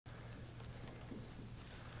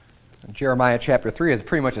Jeremiah chapter 3 is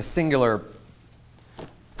pretty much a singular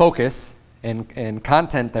focus and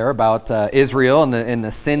content there about Israel and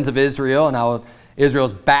the sins of Israel and how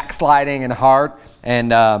Israel's backsliding in heart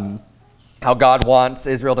and how God wants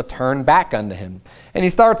Israel to turn back unto him. And he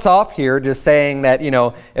starts off here just saying that, you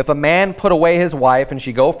know, if a man put away his wife and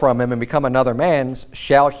she go from him and become another man's,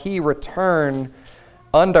 shall he return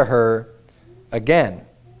unto her again?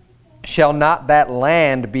 Shall not that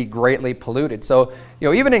land be greatly polluted? So, you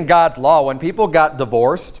know, even in God's law, when people got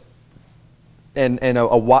divorced and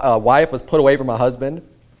a wife was put away from a husband,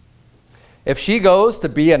 if she goes to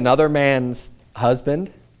be another man's husband,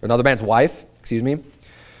 or another man's wife, excuse me,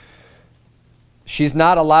 she's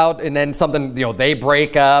not allowed, and then something, you know, they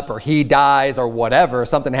break up or he dies or whatever,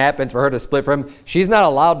 something happens for her to split from him, she's not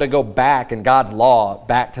allowed to go back in God's law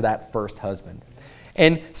back to that first husband.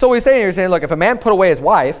 And so what he's saying here, he's saying, look, if a man put away his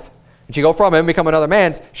wife, and she go from him and become another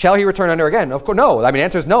man's, shall he return unto her again? Of course, no. I mean, the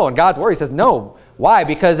answer is no. In God's word, he says no. Why?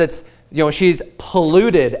 Because it's, you know, she's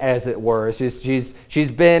polluted, as it were.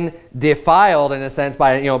 She's been defiled in a sense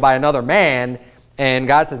by, you know, by another man. And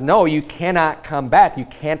God says, no, you cannot come back. You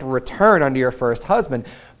can't return unto your first husband.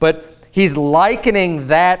 But he's likening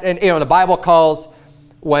that, and, you know, the Bible calls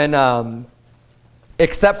when,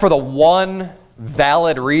 except for the one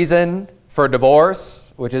valid reason for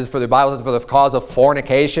divorce, which is for the Bible says for the cause of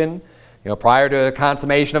fornication, you know, prior to the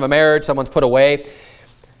consummation of a marriage, someone's put away.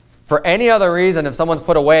 For any other reason, if someone's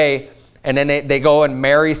put away and then they go and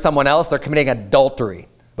marry someone else, they're committing adultery.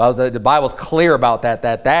 The Bible's clear about that.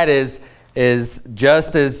 That is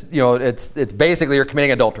just as, you know, it's basically you're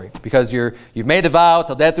committing adultery because you've made a vow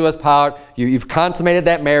till death do us part. You've consummated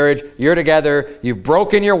that marriage. You're together. You've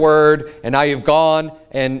broken your word, and now you've gone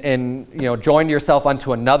and you know, joined yourself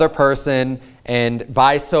unto another person, and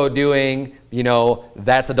by so doing, you know,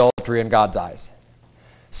 that's adultery in God's eyes.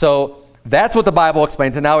 So that's what the Bible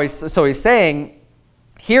explains. And now he's saying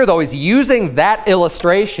here, though, he's using that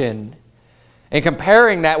illustration and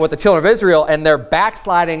comparing that with the children of Israel and their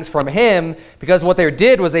backslidings from him, because what they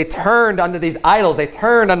did was they turned unto these idols. They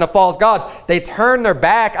turned unto false gods. They turned their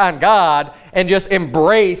back on God and just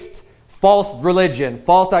embraced false religion,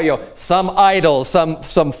 false, you know, some idols,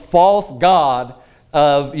 some false god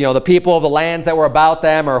of, you know, the people of the lands that were about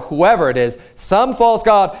them or whoever it is, some false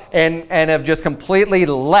god, and have just completely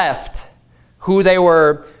left who they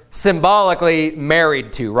were symbolically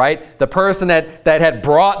married to, right? The person that had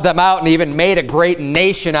brought them out and even made a great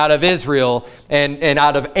nation out of Israel and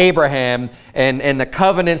out of Abraham and the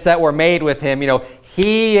covenants that were made with him, you know,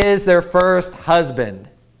 he is their first husband.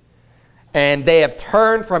 And they have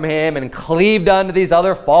turned from him and cleaved unto these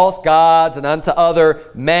other false gods and unto other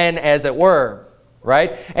men, as it were,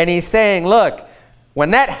 right? And he's saying, look,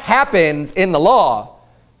 when that happens in the law,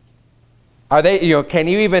 are they, you know, can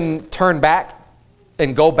you even turn back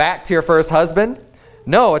and go back to your first husband?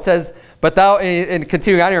 No, it says, but thou, and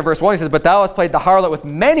continuing on here in verse 1, he says, but thou hast played the harlot with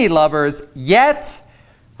many lovers, yet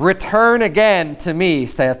return again to me,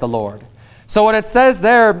 saith the Lord. So when it says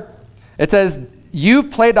there, it says,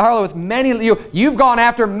 you've played the harlot with many, you've gone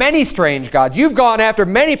after many strange gods. You've gone after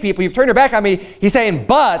many people. You've turned your back on me. He's saying,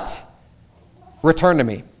 but return to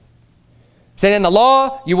me. He's saying in the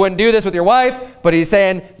law, you wouldn't do this with your wife, but he's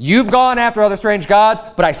saying, you've gone after other strange gods,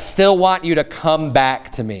 but I still want you to come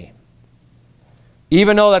back to me.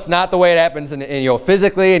 Even though that's not the way it happens in you know,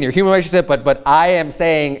 physically in your human relationship, but I am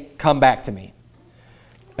saying, come back to me,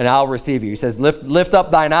 and I'll receive you. He says, lift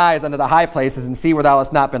up thine eyes unto the high places and see where thou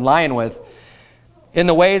hast not been lying with. In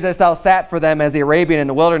the ways as thou sat for them as the Arabian in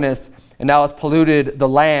the wilderness, and thou hast polluted the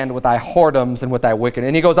land with thy whoredoms and with thy wicked.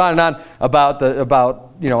 And he goes on and on about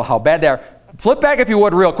you know, how bad they are. Flip back, if you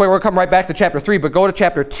would, real quick. We'll come right back to chapter 3, but go to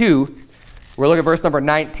chapter 2. We're looking at verse number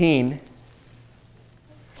 19.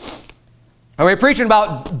 And we're preaching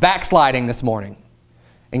about backsliding this morning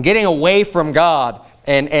and getting away from God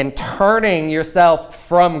and turning yourself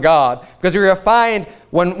from God. Because you're going to find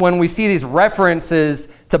when we see these references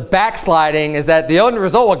to backsliding is that the end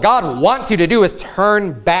result, what God wants you to do is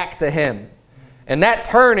turn back to him. And that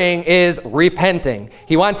turning is repenting.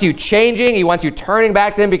 He wants you changing. He wants you turning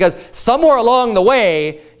back to him, because somewhere along the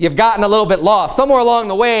way, you've gotten a little bit lost. Somewhere along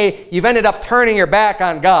the way, you've ended up turning your back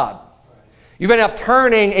on God. You've ended up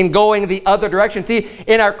turning and going the other direction. See,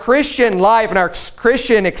 in our Christian life, in our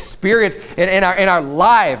Christian experience, in our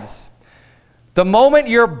lives, the moment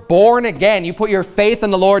you're born again, you put your faith in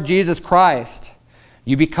the Lord Jesus Christ,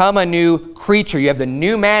 you become a new creature. You have the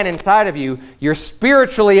new man inside of you. You're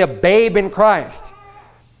spiritually a babe in Christ.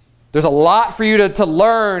 There's a lot for you to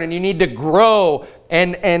learn, and you need to grow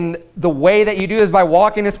And the way that you do is by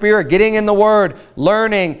walking in the Spirit, getting in the Word,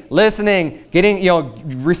 learning, listening,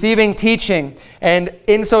 getting, receiving teaching. And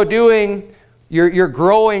in so doing, you're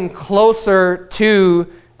growing closer to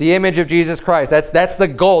the image of Jesus Christ. That's the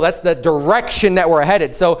goal. That's the direction that we're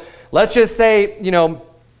headed. So let's just say,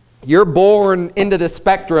 you're born into the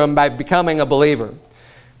spectrum by becoming a believer.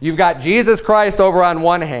 You've got Jesus Christ over on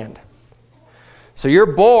one hand. So you're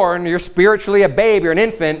born, you're spiritually a babe, you're an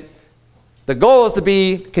infant. The goal is to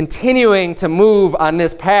be continuing to move on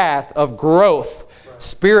this path of growth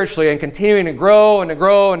spiritually and continuing to grow and to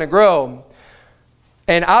grow and to grow.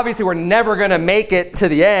 And obviously we're never going to make it to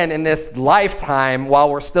the end in this lifetime while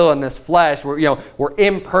we're still in this flesh. We're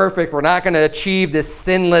imperfect. We're not going to achieve this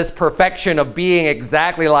sinless perfection of being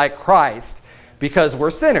exactly like Christ because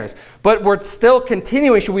we're sinners. But we're still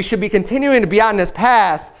continuing. We should be continuing to be on this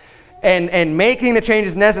path and making the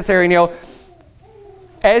changes necessary.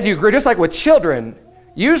 As you grow, just like with children,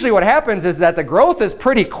 usually what happens is that the growth is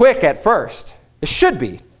pretty quick at first. It should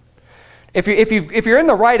be. If you're in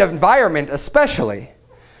the right environment especially,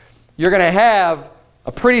 you're going to have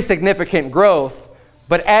a pretty significant growth.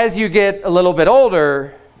 But as you get a little bit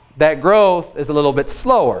older, that growth is a little bit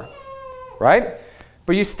slower, right?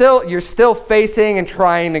 But you're still facing and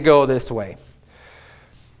trying to go this way.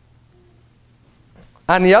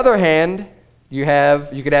 On the other hand, you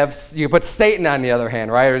put Satan on the other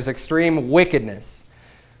hand, right? There's extreme wickedness.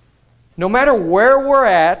 No matter where we're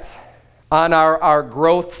at on our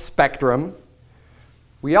growth spectrum,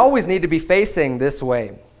 we always need to be facing this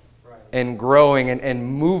way and growing and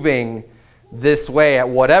moving this way at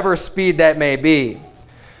whatever speed that may be.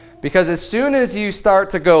 Because as soon as you start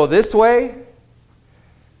to go this way,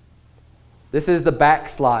 this is the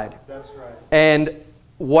backslide. That's right. And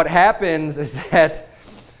what happens is that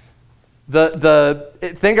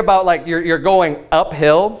think about like you're going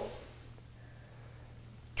uphill,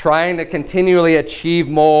 trying to continually achieve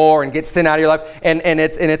more and get sin out of your life, and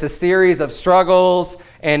it's a series of struggles,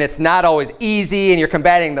 and it's not always easy, and you're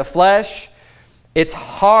combating the flesh. It's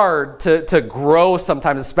hard to grow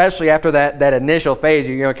sometimes, especially after that initial phase.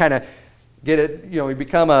 You kind of get it. You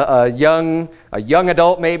become a young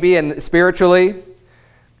adult maybe, and spiritually.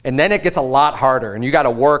 And then it gets a lot harder, and you got to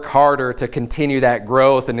work harder to continue that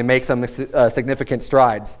growth and to make some significant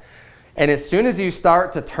strides. And as soon as you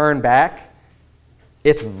start to turn back,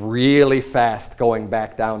 it's really fast going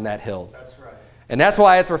back down that hill. That's right. And that's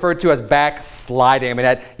why it's referred to as backsliding. I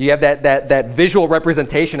mean, you have that visual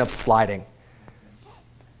representation of sliding.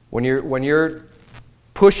 When you're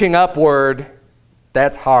pushing upward,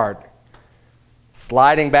 that's hard.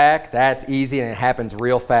 Sliding back, that's easy, and it happens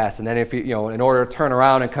real fast. And then if in order to turn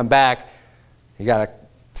around and come back, you got to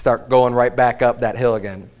start going right back up that hill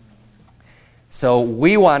again. So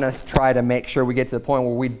we want to try to make sure we get to the point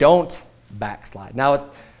where we don't backslide. Now,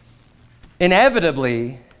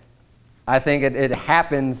 inevitably, I think it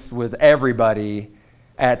happens with everybody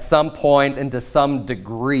at some point and to some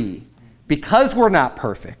degree because we're not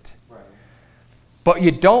perfect. But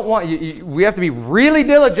you don't want, we have to be really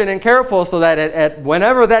diligent and careful so that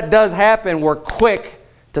whenever that does happen, we're quick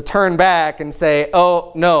to turn back and say,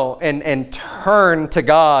 oh, no, and turn to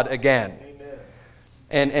God again.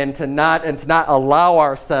 Amen. And to not allow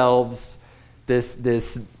ourselves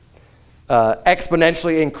this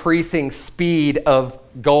exponentially increasing speed of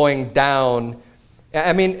going down.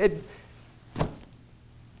 I mean,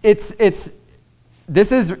 this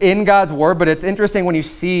is in God's Word, but it's interesting when you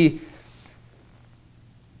see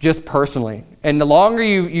just personally. And the longer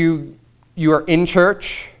you are in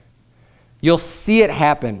church, you'll see it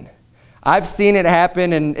happen. I've seen it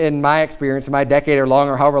happen in my experience, in my decade or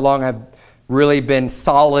longer, however long I've really been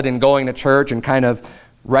solid in going to church and kind of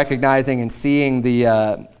recognizing and seeing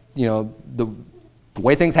the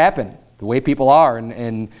way things happen, the way people are,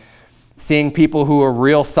 and seeing people who are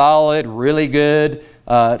real solid, really good,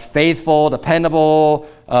 faithful, dependable,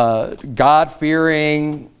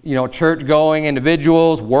 God-fearing, church-going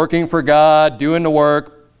individuals, working for God, doing the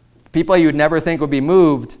work, people you would never think would be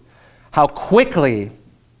moved, how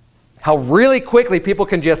really quickly people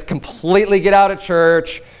can just completely get out of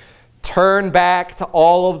church, turn back to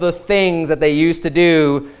all of the things that they used to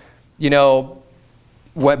do,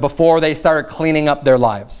 before they started cleaning up their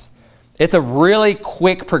lives. It's a really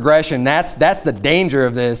quick progression. That's the danger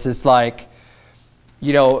of this. It's like,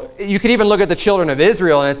 you could even look at the children of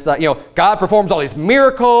Israel, and it's like, God performs all these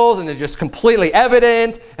miracles, and they're just completely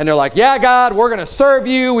evident, and they're like, yeah, God, we're going to serve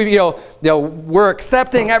you. We're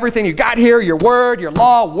accepting everything you got here, your word, your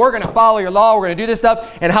law. We're going to follow your law. We're going to do this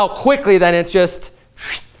stuff. And how quickly then it's just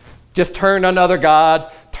turned on other gods,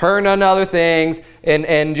 turned on other things,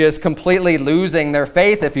 and just completely losing their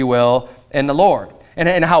faith, if you will, in the Lord.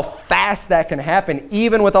 and how fast that can happen,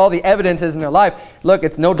 even with all the evidences in their life. Look,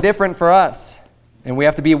 it's no different for us, and we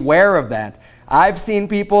have to be aware of that. I've seen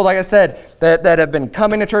people, like I said, that have been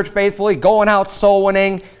coming to church faithfully, going out soul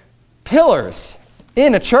winning, pillars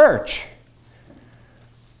in a church.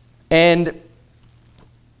 And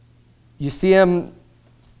you see them,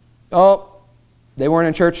 oh, they weren't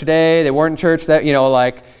in church today, they weren't in church that, you know,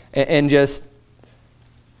 like, and just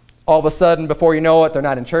all of a sudden, before you know it, they're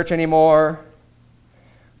not in church anymore.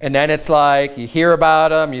 And then it's like, you hear about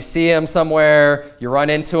them, you see them somewhere, you run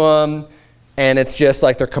into them, and it's just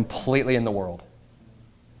like they're completely in the world.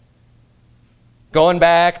 Going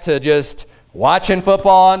back to just watching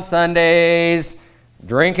football on Sundays,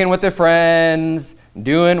 drinking with their friends,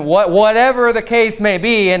 doing whatever the case may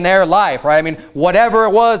be in their life, right? I mean, whatever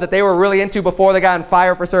it was that they were really into before they got on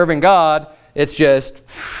fire for serving God, it's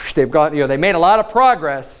just, they've got, you know, they made a lot of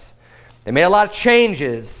progress. They made a lot of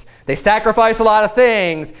changes. They sacrificed a lot of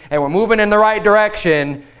things, and we're moving in the right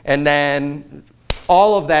direction, and then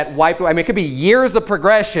all of that wiped away. I mean, it could be years of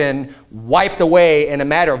progression wiped away in a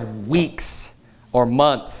matter of weeks or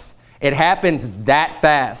months. It happens that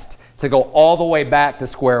fast to go all the way back to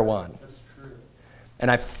square one. And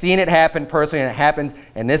I've seen it happen personally, and it happens,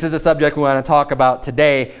 and this is a subject we want to talk about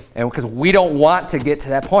today, and because we don't want to get to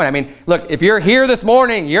that point. I mean, look, if you're here this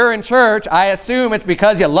morning, you're in church, I assume it's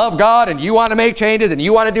because you love God and you want to make changes and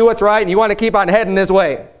you want to do what's right and you want to keep on heading this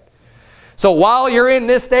way. So while you're in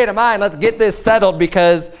this state of mind, let's get this settled,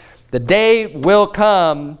 because the day will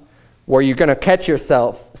come where you're going to catch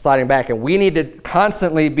yourself sliding back, and we need to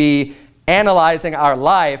constantly be analyzing our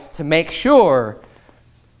life to make sure,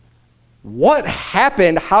 what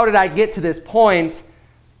happened? How did I get to this point?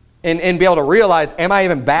 And be able to realize, am I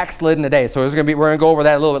even backslidden today? So we're going to go over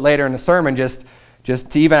that a little bit later in the sermon, just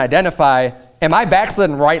to even identify, am I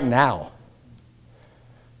backslidden right now?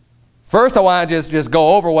 First, I want to just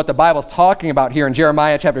go over what the Bible's talking about here in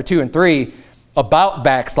Jeremiah chapter 2 and 3 about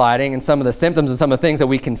backsliding, and some of the symptoms and some of the things that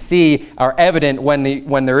we can see are evident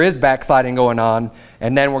when there is backsliding going on.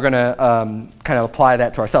 And then we're going to kind of apply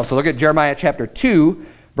that to ourselves. So look at Jeremiah chapter 2.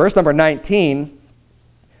 Verse number 19,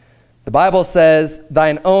 the Bible says,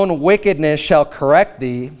 thine own wickedness shall correct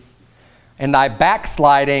thee, and thy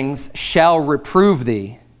backslidings shall reprove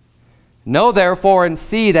thee. Know therefore and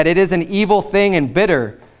see that it is an evil thing and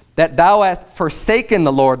bitter, that thou hast forsaken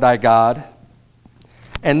the Lord thy God,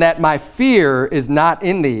 and that my fear is not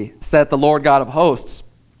in thee, saith the Lord God of hosts.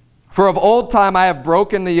 For of old time I have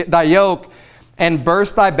broken thy yoke, and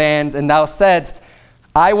burst thy bands, and thou saidst,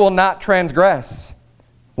 I will not transgress.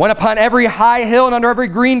 When upon every high hill and under every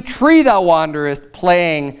green tree thou wanderest,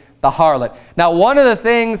 playing the harlot. Now, one of the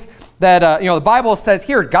things that the Bible says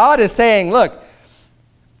here, God is saying, look,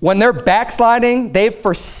 when they're backsliding, they've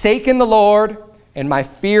forsaken the Lord, and my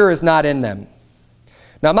fear is not in them.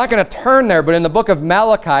 Now, I'm not going to turn there, but in the book of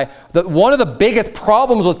Malachi, one of the biggest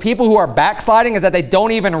problems with people who are backsliding is that they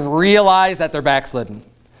don't even realize that they're backslidden.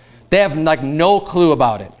 They have like no clue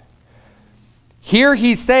about it. Here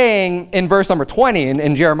he's saying in verse number 20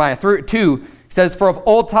 in Jeremiah 2, he says, for of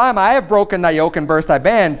old time I have broken thy yoke and burst thy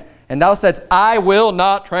bands, and thou saidst, I will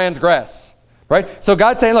not transgress. Right? So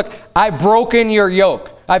God's saying, look, I've broken your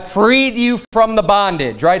yoke. I've freed you from the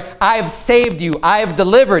bondage. Right? I've saved you. I've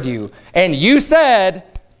delivered you. And you said,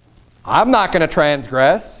 I'm not going to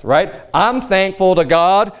transgress. Right? I'm thankful to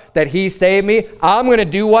God that he saved me. I'm going to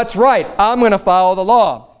do what's right. I'm going to follow the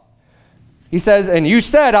law. He says, and you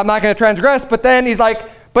said, I'm not going to transgress, but then he's like,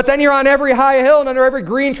 but then you're on every high hill and under every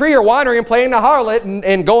green tree, you're wandering and playing the harlot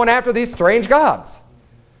and going after these strange gods.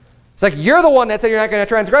 It's like, you're the one that said you're not going to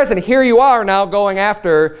transgress, and here you are now going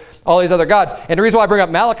after all these other gods. And the reason why I bring up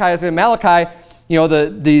Malachi is in Malachi,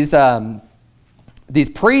 these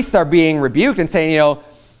priests are being rebuked and saying,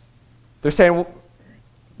 they're saying,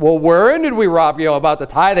 well, wherein did we rob, about the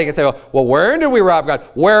tithing, and say, well, wherein did we rob God?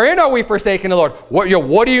 Wherein are we forsaking the Lord?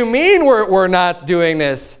 What do you mean we're not doing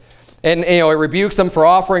this? And, it rebukes them for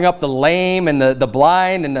offering up the lame and the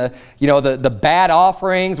blind and the bad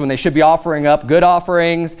offerings when they should be offering up good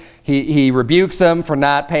offerings. He rebukes them for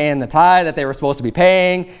not paying the tithe that they were supposed to be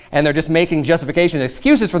paying, and they're just making justifications,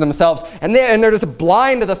 excuses for themselves, and they're just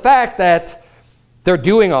blind to the fact that they're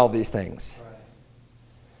doing all these things.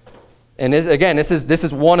 And this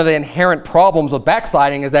is one of the inherent problems with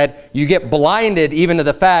backsliding, is that you get blinded even to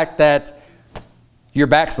the fact that you're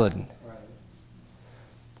backslidden. Right.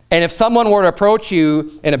 And if someone were to approach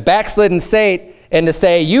you in a backslidden state and to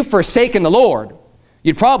say, you've forsaken the Lord,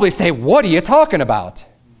 you'd probably say, what are you talking about?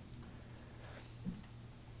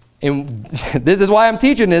 And this is why I'm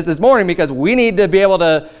teaching this morning, because we need to be able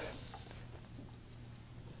to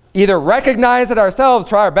either recognize it ourselves,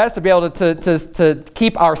 try our best to be able to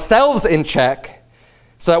keep ourselves in check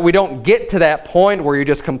so that we don't get to that point where you're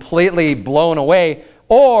just completely blown away.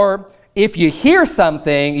 Or if you hear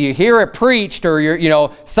something, you hear it preached,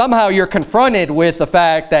 or somehow you're confronted with the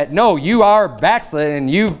fact that no, you are backslid and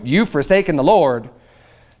you've forsaken the Lord,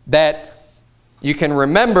 that you can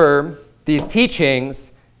remember these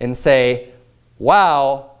teachings and say,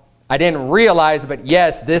 wow, I didn't realize, but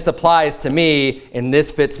yes, this applies to me and this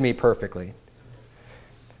fits me perfectly.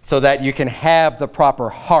 So that you can have the proper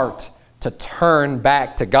heart to turn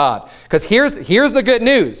back to God. Because here's the good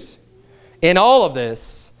news in all of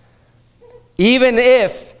this. Even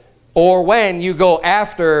if or when you go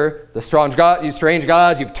after the strange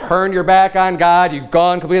gods, you've turned your back on God, you've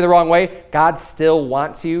gone completely the wrong way, God still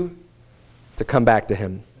wants you to come back to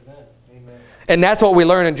him. Amen. And that's what we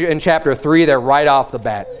learn in chapter 3 there right off the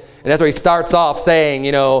bat. And that's where he starts off saying,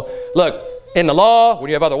 look, in the law, when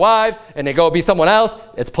you have other wives and they go be someone else,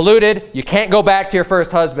 it's polluted. You can't go back to your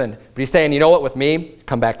first husband. But he's saying, you know what, with me,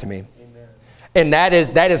 come back to me. Amen. And that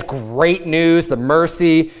is great news, the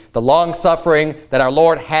mercy, the long-suffering that our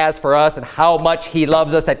Lord has for us and how much he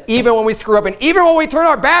loves us, that even when we screw up and even when we turn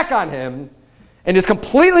our back on him and just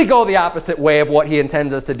completely go the opposite way of what he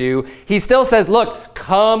intends us to do, he still says, look,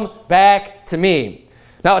 come back to me.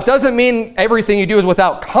 Now, it doesn't mean everything you do is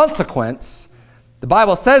without consequence. The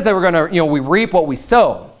Bible says that we're going to, we reap what we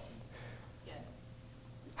sow.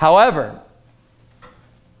 However,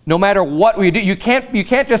 no matter what we do, you can't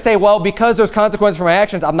just say, well, because there's consequence for my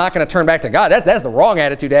actions, I'm not going to turn back to God. That's the wrong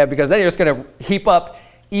attitude to have, because then you're just going to heap up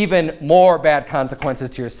even more bad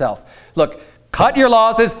consequences to yourself. Look, cut your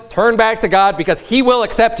losses, turn back to God, because he will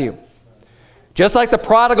accept you. Just like the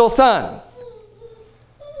prodigal son.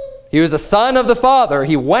 He was a son of the father.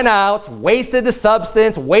 He went out, wasted the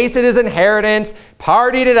substance, wasted his inheritance,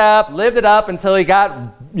 partied it up, lived it up until he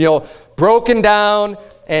got, broken down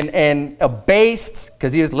and abased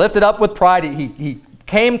because he was lifted up with pride. He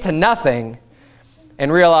came to nothing and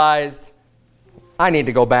realized, I need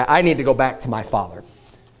to go back. I need to go back to my father.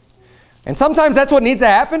 And sometimes that's what needs to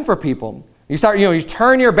happen for people. You start, you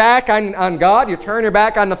turn your back on God. You turn your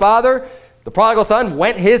back on the Father. The prodigal son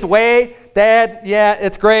went his way. Dad, yeah,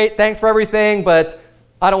 it's great. Thanks for everything, but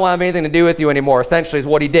I don't want to have anything to do with you anymore, essentially is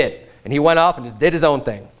what he did. And he went off and just did his own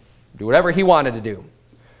thing. Do whatever he wanted to do.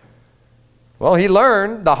 Well, he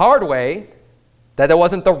learned the hard way that that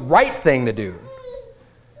wasn't the right thing to do.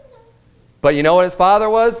 But you know what his father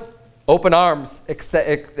was? Open arms,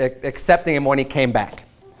 accepting him when he came back.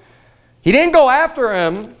 He didn't go after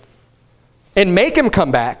him and make him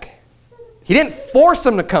come back. He didn't force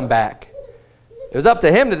him to come back. It was up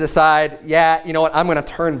to him to decide, yeah, you know what, I'm going to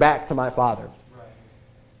turn back to my father. Right.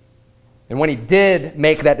 And when he did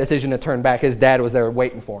make that decision to turn back, his dad was there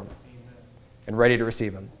waiting for him. Amen. And ready to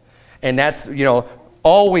receive him. And that's,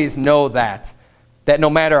 always know that no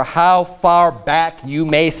matter how far back you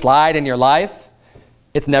may slide in your life,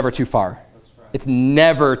 it's never too far. That's right. It's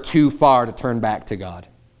never too far to turn back to God.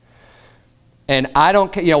 And I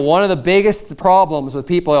don't, one of the biggest problems with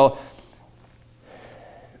people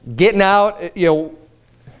getting out,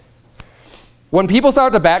 when people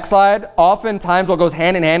start to backslide, oftentimes what goes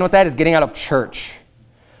hand in hand with that is getting out of church.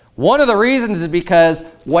 One of the reasons is because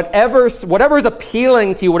whatever is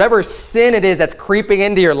appealing to you, whatever sin it is that's creeping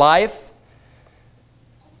into your life,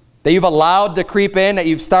 that you've allowed to creep in, that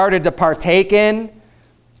you've started to partake in,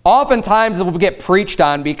 oftentimes it will get preached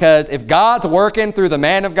on, because if God's working through the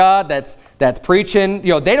man of God that's preaching,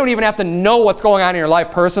 they don't even have to know what's going on in your life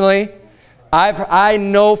personally. I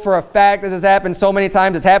know for a fact this has happened so many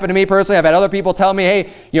times. It's happened to me personally. I've had other people tell me, hey,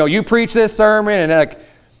 you preach this sermon and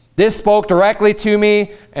this spoke directly to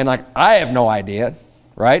me, and I have no idea,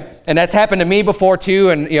 right? And that's happened to me before too,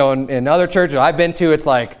 and in other churches I've been to, it's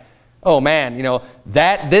like, oh man,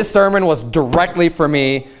 this sermon was directly for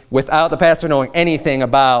me without the pastor knowing anything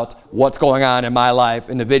about what's going on in my life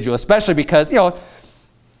individually, especially because,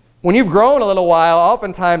 when you've grown a little while,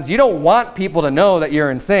 oftentimes you don't want people to know that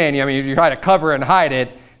you're in sin. You try to cover and hide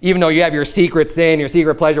it, even though you have your secret sin, your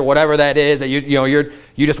secret pleasure, whatever that is that you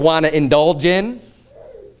just want to indulge in.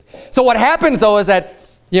 So what happens though is that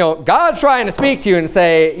God's trying to speak to you and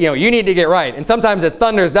say, you need to get right. And sometimes it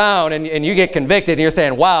thunders down and you get convicted and you're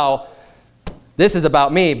saying, wow, this is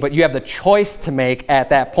about me. But you have the choice to make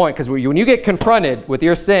at that point, because when you get confronted with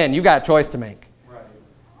your sin, you got a choice to make.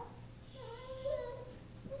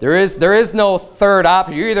 There is no third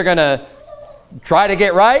option. You're either going to try to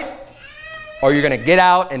get right, or you're going to get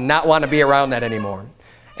out and not want to be around that anymore.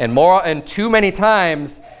 And too many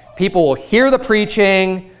times, people will hear the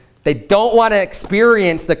preaching, They don't want to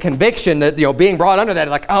experience the conviction that, being brought under that.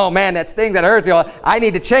 Like, oh man, that stings, that hurts. I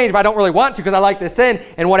need to change, but I don't really want to because I like this sin.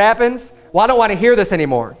 And what happens? Well, I don't want to hear this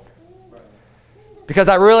anymore because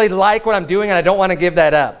I really like what I'm doing and I don't want to give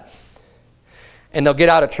that up. And they'll get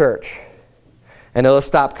out of church and they'll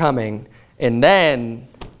stop coming. And then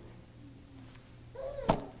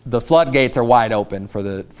the floodgates are wide open for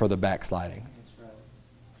the backsliding.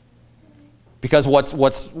 Because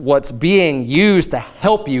what's being used to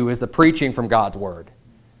help you is the preaching from God's word.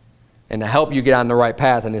 And to help you get on the right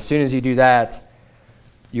path. And as soon as you do that,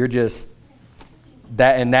 you're just,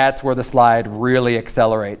 and that's where the slide really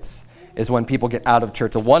accelerates, is when people get out of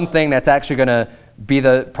church. The one thing that's actually going to be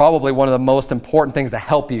probably one of the most important things to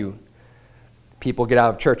help you, people get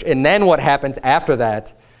out of church. And then what happens after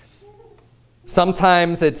that,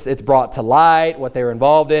 sometimes it's brought to light what they were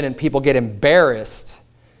involved in and people get embarrassed.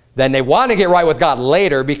 Then they want to get right with God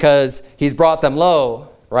later because he's brought them low,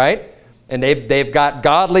 right? And they've got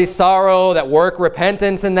godly sorrow, that work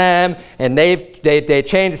repentance in them, and they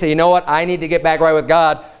change and say, you know what, I need to get back right with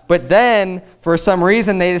God. But then, for some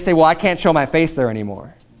reason, they just say, well, I can't show my face there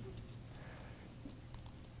anymore.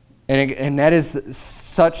 And that is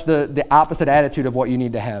such the opposite attitude of what you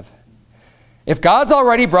need to have. If God's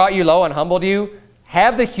already brought you low and humbled you,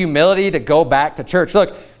 have the humility to go back to church.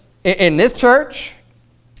 Look, in this church,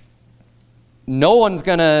 no one's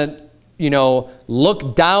going to,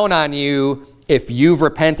 look down on you if you've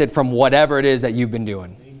repented from whatever it is that you've been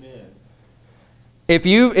doing. Amen. If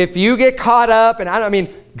you get caught up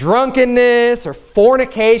in, drunkenness or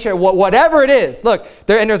fornication, or whatever it is. Look,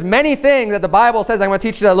 there's many things that the Bible says. I'm going to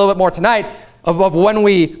teach you that a little bit more tonight of when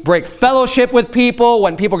we break fellowship with people,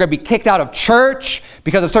 when people are going to be kicked out of church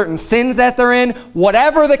because of certain sins that they're in,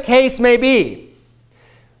 whatever the case may be.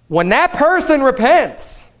 When that person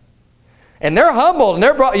repents, and they're humbled, and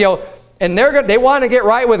they're brought, and they want to get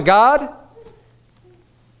right with God,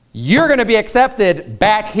 you're going to be accepted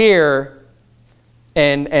back here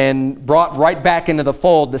and brought right back into the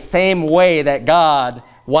fold the same way that God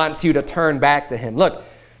wants you to turn back to him. Look,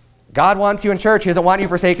 God wants you in church. He doesn't want you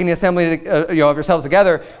forsaking the assembly of yourselves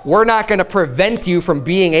together. We're not going to prevent you from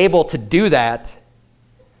being able to do that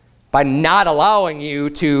by not allowing you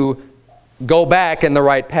to go back in the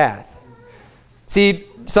right path. See,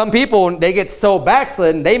 some people, when they get so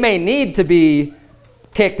backslidden, they may need to be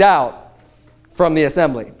kicked out from the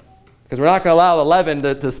assembly because we're not going to allow the leaven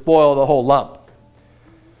to spoil the whole lump.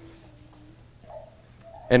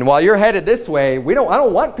 And while you're headed this way, I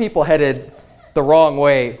don't want people headed the wrong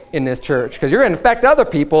way in this church because you're going to infect other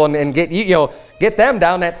people and get them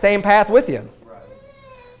down that same path with you. Right.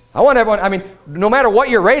 I want everyone, no matter what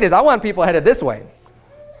your rate is, I want people headed this way.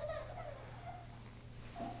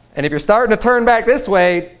 And if you're starting to turn back this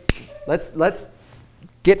way, let's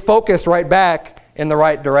get focused right back in the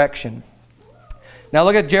right direction. Now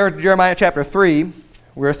look at Jeremiah chapter 3. We're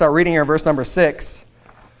going to start reading here in verse number 6.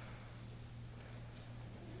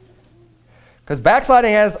 Because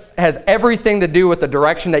backsliding has everything to do with the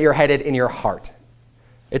direction that you're headed in your heart.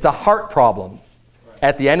 It's a heart problem.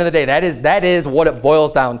 At the end of the day, that is what it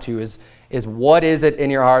boils down to, is what is it in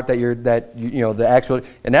your heart the actual,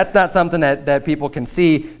 and that's not something that people can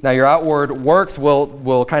see. Now your outward works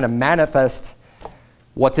will kind of manifest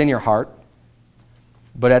what's in your heart.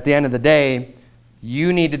 But at the end of the day,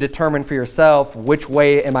 you need to determine for yourself, which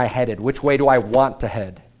way am I headed? Which way do I want to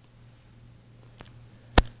head?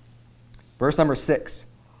 Verse number 6.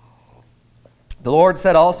 The Lord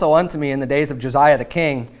said also unto me in the days of Josiah the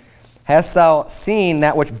king, hast thou seen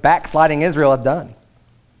that which backsliding Israel hath done?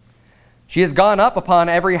 She has gone up upon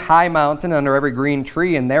every high mountain under every green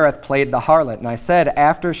tree, and there hath played the harlot. And I said,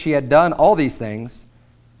 after she had done all these things,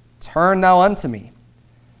 turn thou unto me.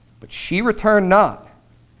 But she returned not.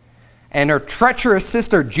 And her treacherous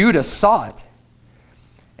sister Judah saw it.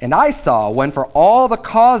 And I saw, when for all the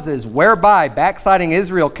causes whereby backsliding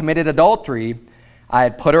Israel committed adultery, I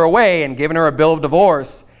had put her away and given her a bill of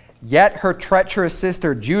divorce, yet her treacherous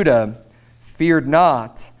sister Judah feared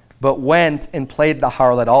not, but went and played the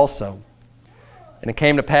harlot also. And it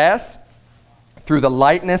came to pass, through the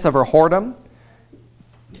lightness of her whoredom,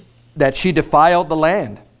 that she defiled the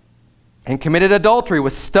land, and committed adultery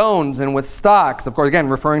with stones and with stocks. Of course, again,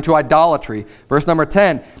 referring to idolatry. Verse number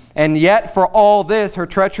 10. And yet for all this, her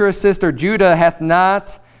treacherous sister Judah hath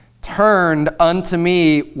not turned unto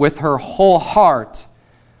me with her whole heart,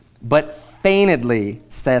 but feignedly,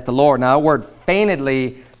 saith the Lord. Now, the word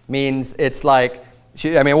feignedly means it's like,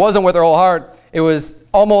 it wasn't with her whole heart. It was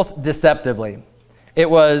almost deceptively. It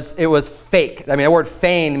was fake. The word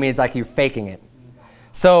feign means like you're faking it.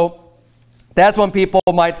 So that's when people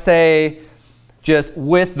might say, just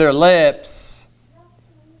with their lips,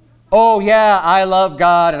 oh yeah, I love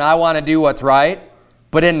God and I want to do what's right,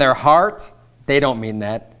 but in their heart, they don't mean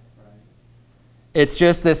that. It's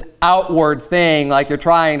just this outward thing, like you're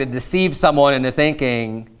trying to deceive someone into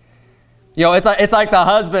thinking, you know, it's like the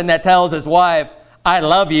husband that tells his wife, I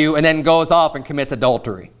love you, and then goes off and commits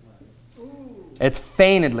adultery. It's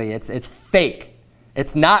feignedly, it's fake.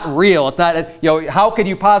 It's not real. It's not, you know, how could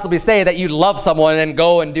you possibly say that you love someone and then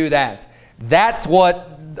go and do that? That's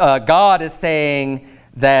what God is saying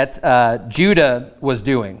that Judah was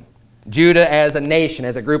doing. Judah as a nation,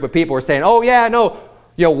 as a group of people were saying, oh yeah, no,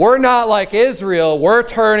 you know, we're not like Israel. We're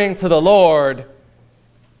turning to the Lord,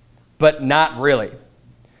 but not really.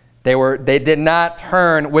 They did not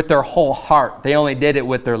turn with their whole heart. They only did it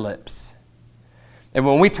with their lips. And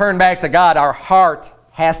when we turn back to God, our heart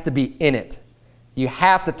has to be in it. You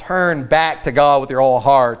have to turn back to God with your whole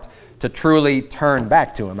heart to truly turn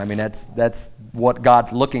back to Him. I mean, that's what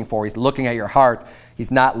God's looking for. He's looking at your heart.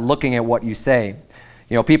 He's not looking at what you say.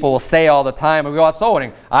 You know, people will say all the time, when we go out soul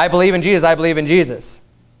winning, I believe in Jesus, I believe in Jesus.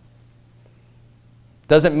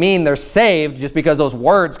 Doesn't mean they're saved just because those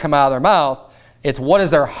words come out of their mouth. It's what is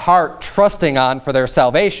their heart trusting on for their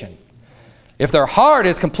salvation. If their heart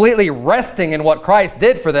is completely resting in what Christ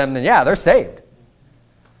did for them, then yeah, they're saved.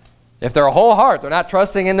 If their whole heart, they're not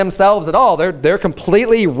trusting in themselves at all, they're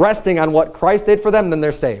completely resting on what Christ did for them, then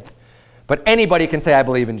they're saved. But anybody can say, I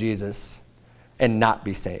believe in Jesus, and not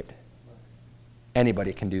be saved.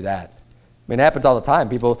 Anybody can do that. I mean, it happens all the time.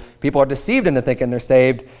 People are deceived into thinking they're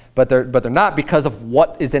saved, but they're not because of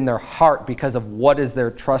what is in their heart, because of what is they're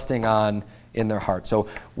trusting on in their heart. So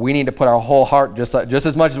we need to put our whole heart, just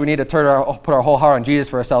as much as we need to put our whole heart on Jesus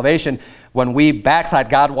for our salvation. When we backslide,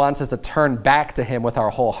 God wants us to turn back to Him with our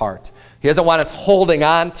whole heart. He doesn't want us holding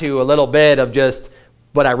on to a little bit of just,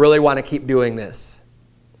 but I really want to keep doing this.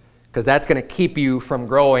 Because that's going to keep you from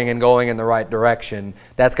growing and going in the right direction.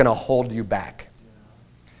 That's going to hold you back.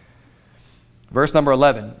 Verse number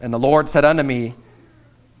 11, and the Lord said unto me,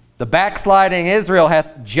 the backsliding Israel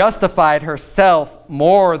hath justified herself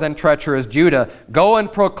more than treacherous Judah. Go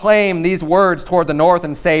and proclaim these words toward the north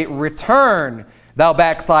and say, return, thou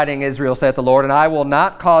backsliding Israel, saith the Lord, and I will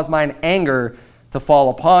not cause mine anger to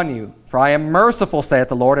fall upon you. For I am merciful, saith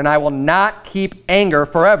the Lord, and I will not keep anger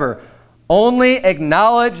forever. Only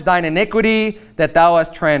acknowledge thine iniquity, that thou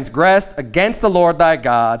hast transgressed against the Lord thy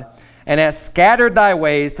God, and hast scattered thy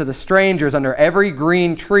ways to the strangers under every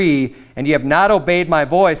green tree, and ye have not obeyed my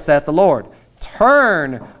voice, saith the Lord.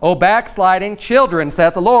 Turn, O backsliding children,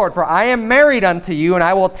 saith the Lord, for I am married unto you, and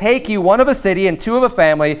I will take you one of a city and two of a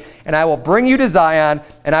family, and I will bring you to Zion,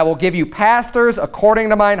 and I will give you pastors according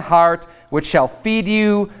to mine heart, which shall feed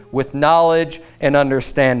you with knowledge and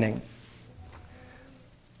understanding.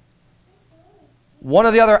 One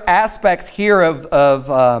of the other aspects here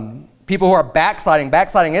of people who are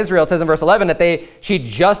backsliding Israel, it says in verse 11 that she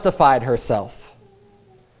justified herself.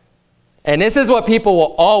 And this is what people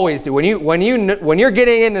will always do. When you're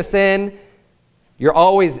getting into sin, you're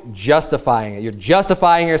always justifying it. You're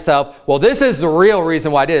justifying yourself. Well, this is the real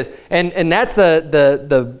reason why it is. And that's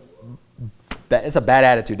it's a bad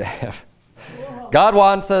attitude to have. God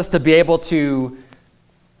wants us to be able to,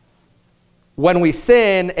 when we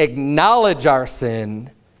sin, acknowledge our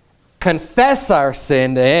sin, confess our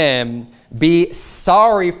sin to Him, be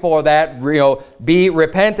sorry for that, be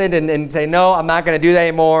repentant and say, no, I'm not going to do that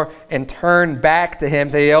anymore, and turn back to Him.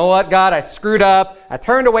 Say, you know what, God, I screwed up. I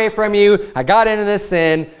turned away from you. I got into this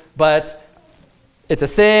sin, but it's a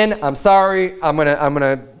sin. I'm sorry. I'm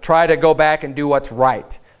gonna try to go back and do what's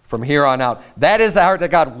right from here on out. That is the heart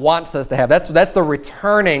that God wants us to have. That's the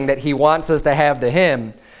returning that He wants us to have to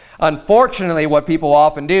Him. Unfortunately, what people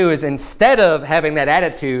often do is, instead of having that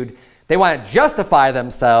attitude, they want to justify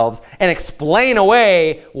themselves and explain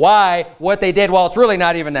away why what they did, well, it's really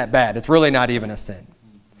not even that bad. It's really not even a sin.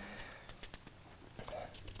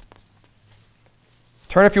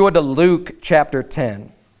 Turn, if you would, to Luke chapter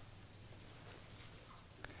 10.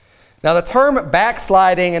 Now, the term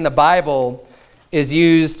backsliding in the Bible is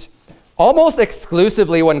used almost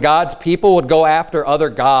exclusively when God's people would go after other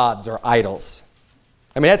gods or idols.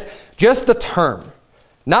 I mean, that's just the term.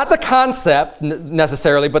 Not the concept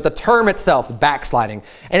necessarily, but the term itself, backsliding.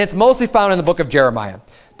 And it's mostly found in the book of Jeremiah.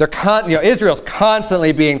 Israel's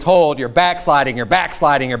constantly being told, you're backsliding, you're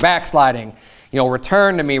backsliding, you're backsliding.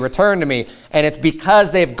 Return to me, return to me. And it's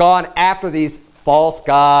because they've gone after these false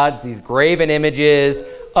gods, these graven images,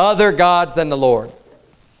 other gods than the Lord.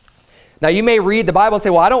 Now, you may read the Bible and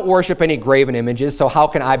say, well, I don't worship any graven images, so how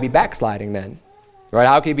can I be backsliding then? Right?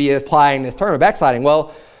 How can you be applying this term of backsliding?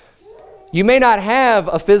 Well, you may not have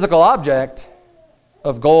a physical object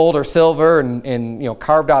of gold or silver and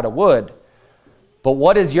carved out of wood, But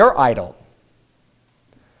what is your idol?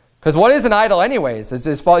 Because what is an idol anyways?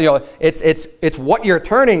 It's what you're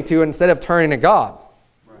turning to instead of turning to God.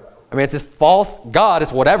 I mean, it's this false God.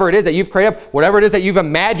 It's whatever it is that you've created, whatever it is that you've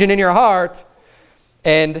imagined in your heart.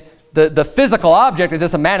 And the physical object is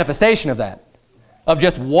just a manifestation of that, of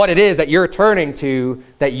just what it is that you're turning to,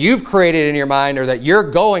 that you've created in your mind, or that you're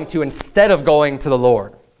going to instead of going to the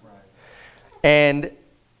Lord. Right. And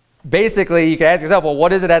basically, you can ask yourself, well,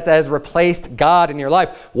 what is it that has replaced God in your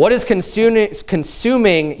life? What is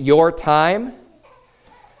consuming your time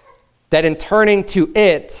that in turning to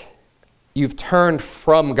it, you've turned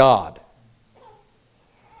from God?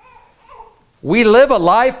 We live a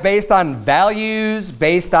life based on values,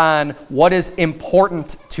 based on what is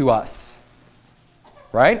important to us,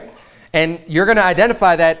 right? And you're going to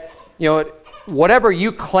identify that, whatever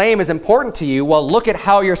you claim is important to you, well, look at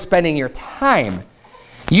how you're spending your time.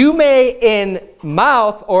 You may in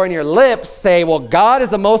mouth or in your lips say, well, God is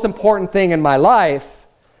the most important thing in my life,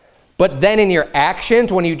 but then in your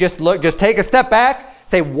actions, when you just take a step back,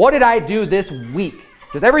 say, what did I do this week?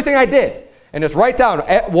 Just everything I did. And just write down,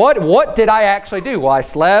 what did I actually do? Well, I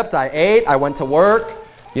slept, I ate, I went to work,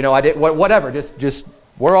 I did whatever. Just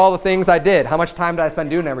what are all the things I did? How much time did I spend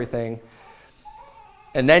doing everything?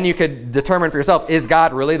 And then you could determine for yourself, is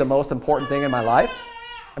God really the most important thing in my life?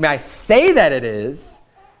 I mean, I say that it is,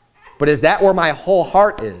 but is that where my whole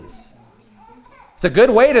heart is? It's a good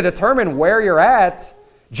way to determine where you're at,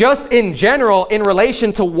 just in general, in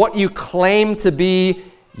relation to what you claim to be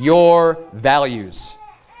your values.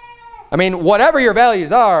 I mean, whatever your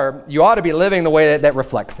values are, you ought to be living the way that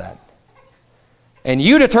reflects that. And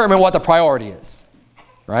you determine what the priority is,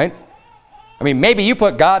 right? I mean, maybe you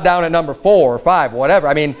put God down at number 4 or 5, whatever.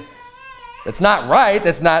 I mean, it's not right.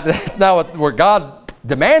 That's not where God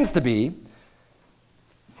demands to be.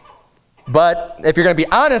 But if you're going to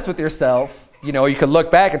be honest with yourself, you could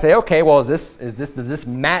look back and say, okay, well, does this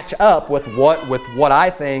match up with what I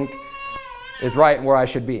think is right and where I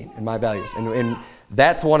should be in my values? And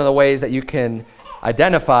that's one of the ways that you can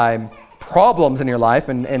identify problems in your life,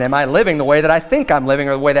 and am I living the way that I think I'm living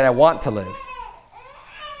or the way that I want to live?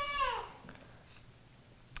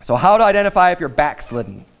 So how to identify if you're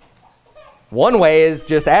backslidden? One way is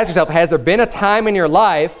just ask yourself, has there been a time in your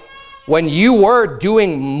life when you were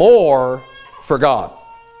doing more for God?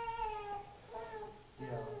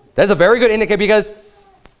 That's a very good indicator because,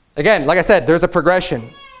 again, like I said, there's a progression.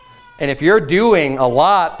 And if you're doing a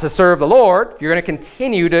lot to serve the Lord, you're going to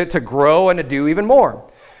continue to grow and to do even more.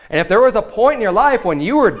 And if there was a point in your life when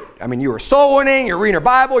you were soul winning, you're reading your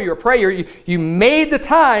Bible, you were praying, you made the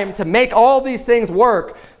time to make all these things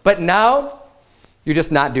work, but now you're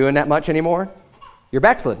just not doing that much anymore, you're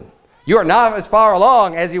backslidden. You are not as far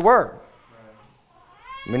along as you were.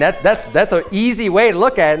 I mean, that's an easy way to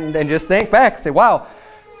look at it and just think back and say, wow,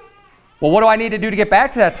 well, what do I need to do to get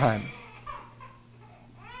back to that time?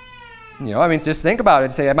 Just think about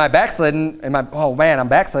it. Say, am I backslidden? Oh man, I'm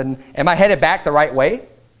backslidden. Am I headed back the right way?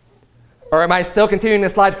 Or am I still continuing to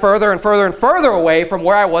slide further and further and further away from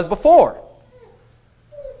where I was before?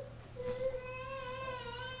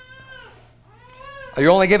 Are you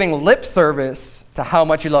only giving lip service to how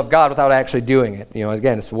much you love God without actually doing it?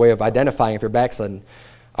 Again, it's a way of identifying if you're backslidden.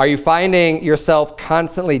 Are you finding yourself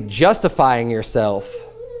constantly justifying yourself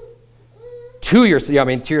to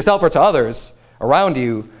yourself or to others around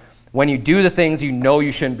you when you do the things you know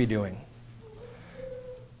you shouldn't be doing?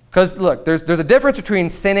 Because look, there's a difference between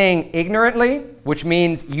sinning ignorantly, which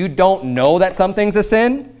means you don't know that something's a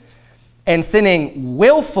sin, and sinning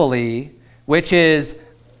willfully, which is,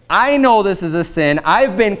 I know this is a sin,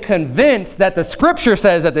 I've been convinced that the scripture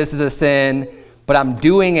says that this is a sin, but I'm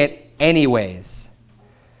doing it anyways.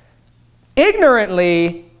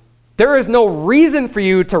 Ignorantly, there is no reason for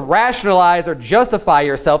you to rationalize or justify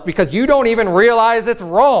yourself because you don't even realize it's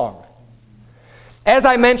wrong. As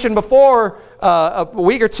I mentioned before, a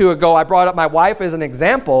week or two ago, I brought up my wife as an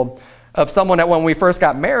example of someone that when we first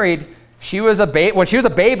got married, she was a babe. When she was a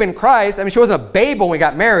babe in Christ, I mean, she wasn't a babe when we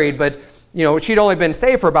got married, but she'd only been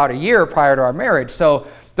saved for about a year prior to our marriage. So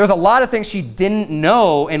there's a lot of things she didn't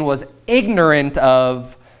know and was ignorant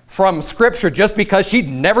of from Scripture just because she'd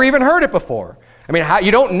never even heard it before. I mean,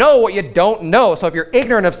 you don't know what you don't know. So if you're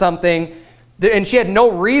ignorant of something, and she had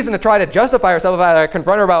no reason to try to justify herself. If I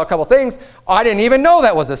confront her about a couple things, I didn't even know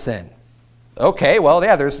that was a sin. Okay, well,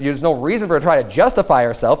 yeah, there's no reason for her to try to justify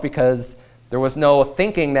herself because there was no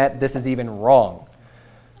thinking that this is even wrong.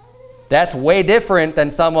 That's way different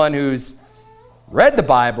than someone who's read the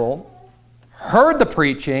Bible, heard the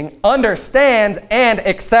preaching, understands, and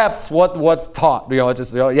accepts what's taught.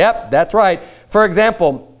 Yep, that's right. For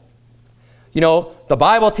example, You know, the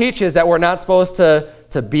Bible teaches that we're not supposed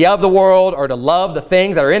to be of the world or to love the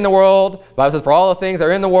things that are in the world. The Bible says, for all the things that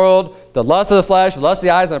are in the world, the lust of the flesh, the lust of the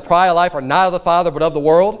eyes, and the pride of life are not of the Father, but of the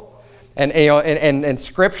world. And you know, and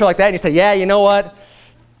scripture like that, and you say, yeah, you know what?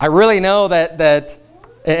 I really know that,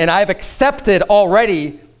 and I've accepted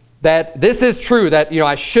already that this is true, that, you know,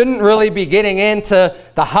 I shouldn't really be getting into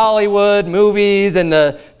the Hollywood movies and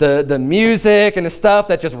the music and the stuff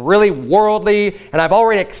that's just really worldly, and I've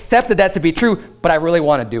already accepted that to be true, but I really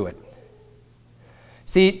want to do it.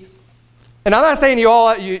 See, and I'm not saying you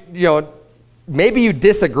all, you know, maybe you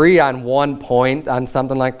disagree on one point on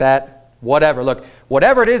something like that. Whatever. Look,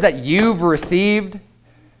 whatever it is that you've received,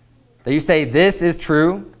 that you say this is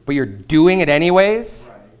true, but you're doing it anyways,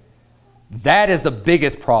 that is the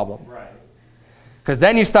biggest problem. Because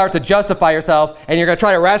then you start to justify yourself, and you're going to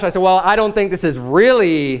try to rationalize, say, well, I don't think this is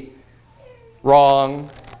really wrong,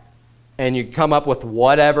 and you come up with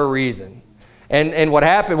whatever reason. And what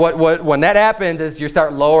happen, when that happens is you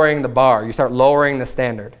start lowering the bar. You start lowering the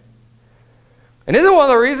standard. And this is one of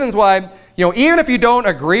the reasons why, you know, even if you don't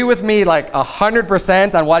agree with me like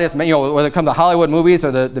 100% on what it's, you know, whether it comes to Hollywood movies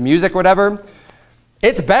or the music or whatever,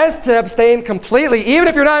 it's best to abstain completely, even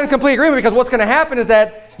if you're not in complete agreement, because what's going to happen is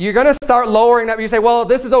that you're going to start lowering that. You say, well,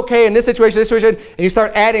 this is okay in this situation, and you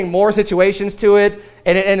start adding more situations to it,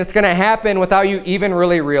 and it's going to happen without you even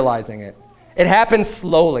really realizing it. It happens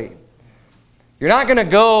slowly. You're not going to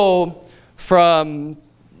go from,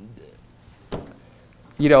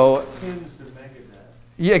 you know,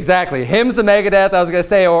 yeah, exactly. Hymns to Megadeth, I was going to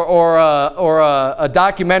say, or a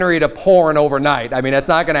documentary to porn overnight. I mean, that's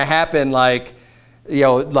not going to happen like, you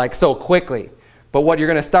know, like so quickly. But what you're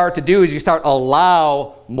going to start to do is you start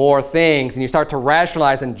allow more things, and you start to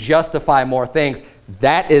rationalize and justify more things.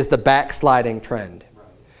 That is the backsliding trend.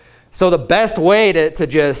 So the best way to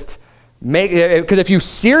just make, because if you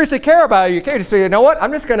seriously care about it, you just say, you know what,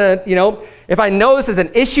 I'm just going to, you know, if I know this is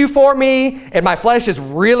an issue for me and my flesh is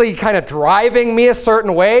really kind of driving me a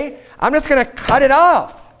certain way, I'm just going to cut it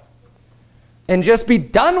off and just be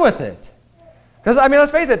done with it. Because, I mean,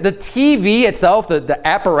 let's face it, the TV itself, the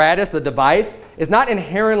apparatus, the device, is not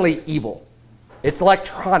inherently evil. It's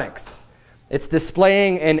electronics. It's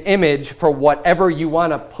displaying an image for whatever you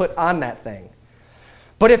want to put on that thing.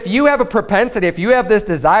 But if you have a propensity, if you have this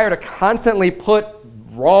desire to constantly put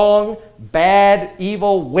wrong, bad,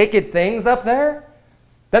 evil, wicked things up there,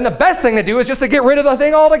 then the best thing to do is just to get rid of the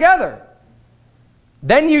thing altogether.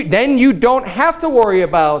 Then you don't have to worry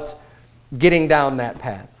about getting down that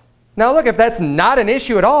path. Now look, if that's not an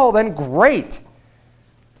issue at all, then great.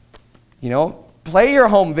 You know, play your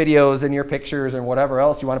home videos and your pictures and whatever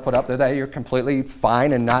else you want to put up there, that you're completely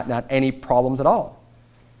fine and not any problems at all.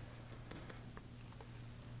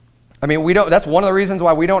 I mean, that's one of the reasons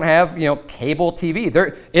why we don't have, you know, cable TV.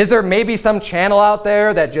 Is there maybe some channel out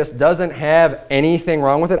there that just doesn't have anything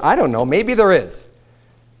wrong with it? I don't know. Maybe there is.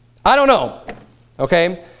 I don't know.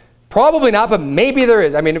 Okay? Probably not, but maybe there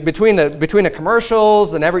is. I mean, between the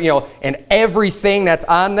commercials and everything that's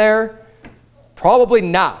on there, probably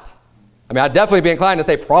not. I mean, I'd definitely be inclined to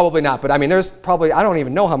say probably not. But I mean, there's probably, I don't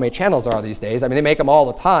even know how many channels there are these days. I mean, they make them all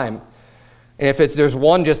the time. And if there's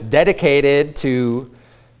one just dedicated to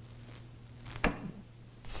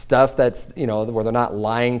stuff that's, you know, where they're not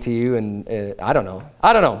lying to you, and I don't know.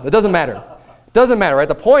 I don't know. It doesn't matter. It doesn't matter, right?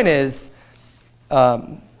 The point is,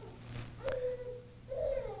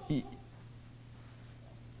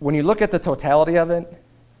 when you look at the totality of it,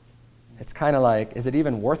 it's kind of like, is it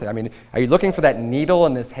even worth it? I mean, are you looking for that needle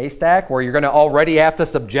in this haystack where you're going to already have to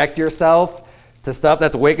subject yourself to stuff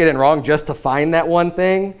that's wicked and wrong just to find that one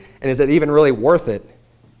thing? And is it even really worth it?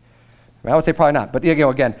 I would say probably not. But, you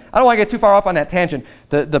know, again, I don't want to get too far off on that tangent.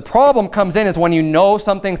 The problem comes in is when you know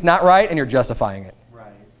something's not right and you're justifying it.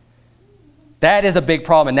 Right. That is a big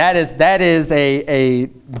problem, and that is a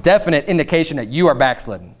definite indication that you are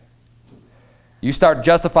backslidden. You start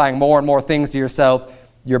justifying more and more things to yourself,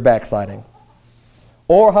 you're backsliding.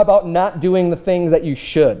 Or how about not doing the things that you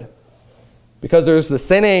should? Because there's the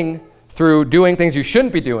sinning through doing things you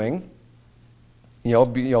shouldn't be doing,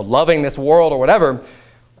 loving this world or whatever.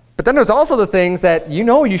 But then there's also the things that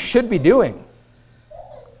you should be doing.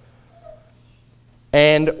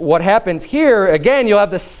 And what happens here, again, you'll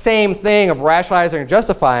have the same thing of rationalizing and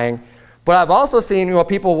justifying. But I've also seen what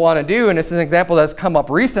people want to do, and this is an example that's come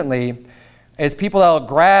up recently, is people that will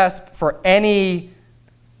grasp for any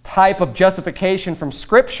type of justification from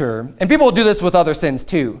Scripture. And people will do this with other sins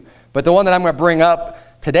too. But the one that I'm going to bring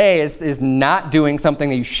up today is not doing something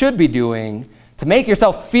that you should be doing to make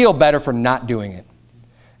yourself feel better for not doing it.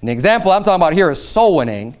 And the example I'm talking about here is soul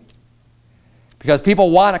winning, because people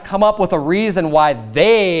want to come up with a reason why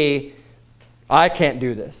they I can't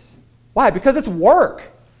do this. Why? Because it's work.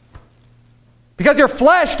 Because your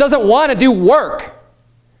flesh doesn't want to do work.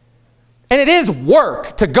 And it is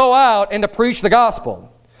work to go out and to preach the gospel.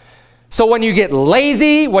 So when you get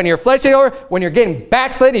lazy, when your flesh is over, when you're getting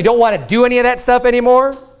backslidden, you don't want to do any of that stuff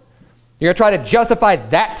anymore, you're going to try to justify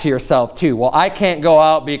that to yourself too. Well, I can't go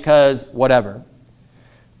out because whatever.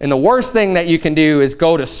 And the worst thing that you can do is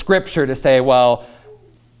go to Scripture to say, well,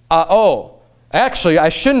 actually, I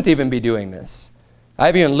shouldn't even be doing this. I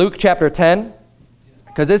have you in Luke chapter 10,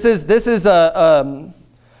 because this is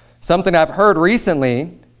something I've heard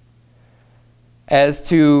recently as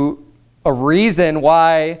to a reason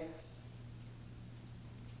why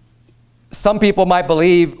some people might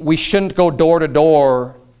believe we shouldn't go door to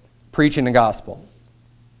door preaching the gospel.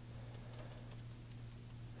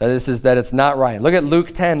 That it's not right. Look at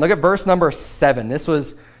Luke 10. Look at verse number 7. This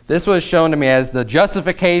was shown to me as the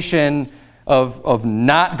justification of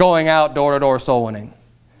not going out door to door soul winning.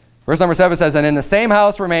 Verse number 7 says, and in the same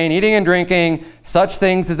house remain, eating and drinking such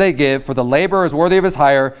things as they give, for the laborer is worthy of his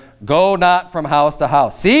hire. Go not from house to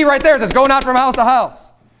house. See, right there it says, go not from house to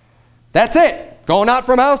house. That's it. Go not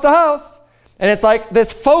from house to house. And it's like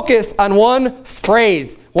this focus on one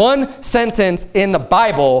phrase, one sentence in the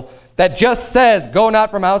Bible that just says, go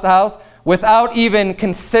not from house to house, without even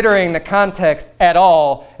considering the context at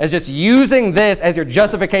all, as just using this as your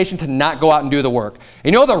justification to not go out and do the work.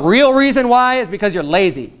 You know the real reason why is because you're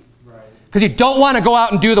lazy. Because you don't want to go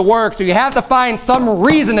out and do the work, so you have to find some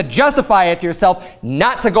reason to justify it to yourself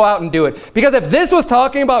not to go out and do it. Because if this was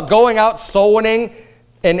talking about going out soul winning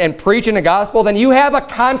and preaching the gospel, then you have a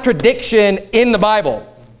contradiction in the Bible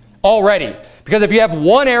already. Because if you have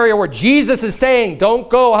one area where Jesus is saying, don't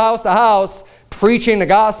go house to house preaching the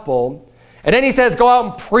gospel, and then he says, go out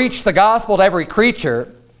and preach the gospel to every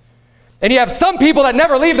creature, and you have some people that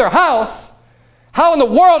never leave their house, how in the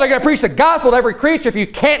world are they going to preach the gospel to every creature if you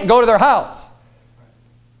can't go to their house?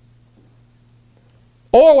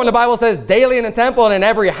 Or when the Bible says daily in the temple and in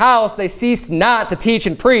every house they cease not to teach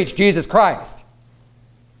and preach Jesus Christ.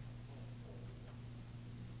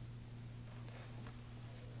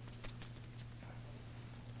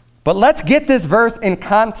 But let's get this verse in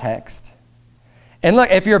context. And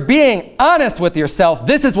look, if you're being honest with yourself,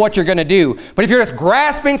 this is what you're going to do. But if you're just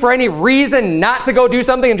grasping for any reason not to go do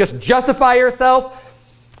something and just justify yourself,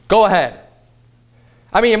 go ahead.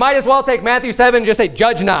 I mean, you might as well take Matthew 7 and just say,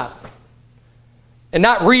 judge not. And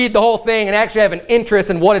not read the whole thing and actually have an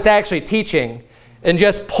interest in what it's actually teaching. And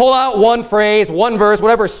just pull out one phrase, one verse,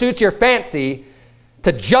 whatever suits your fancy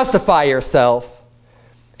to justify yourself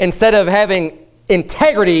instead of having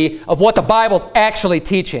integrity of what the Bible's actually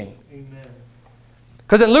teaching.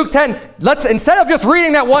 Because in Luke 10, instead of just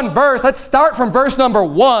reading that one verse, let's start from verse number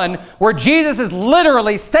 1, where Jesus is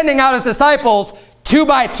literally sending out his disciples 2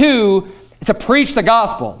 by 2 to preach the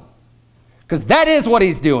gospel. Because that is what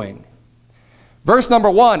he's doing. Verse number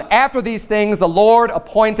 1, after these things the Lord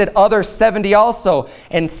appointed other 70 also,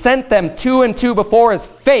 and sent them 2 and 2 before his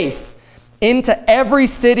face into every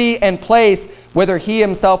city and place whither he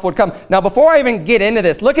himself would come. Now, before I even get into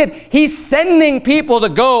this, look at, he's sending people to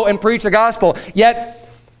go and preach the gospel, yet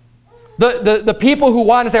the people who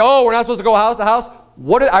want to say, oh, we're not supposed to go house to house,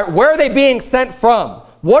 where are they being sent from?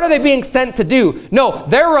 What are they being sent to do? No,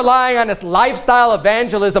 they're relying on this lifestyle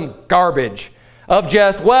evangelism garbage of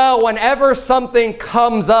just, well, whenever something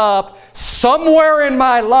comes up somewhere in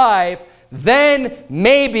my life, then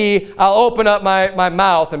maybe I'll open up my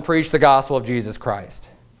mouth and preach the gospel of Jesus Christ.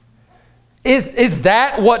 Is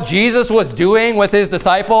that what Jesus was doing with his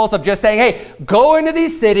disciples, of just saying, hey, go into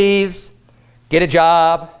these cities, get a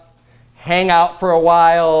job, hang out for a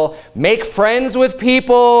while, make friends with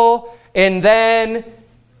people, and then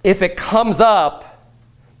if it comes up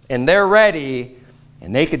and they're ready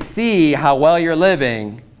and they could see how well you're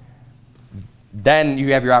living, then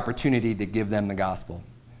you have your opportunity to give them the gospel.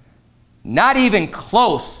 Not even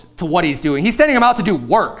close to what he's doing. He's sending them out to do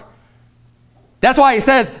work. That's why he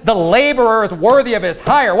says the laborer is worthy of his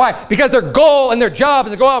hire. Why? Because their goal and their job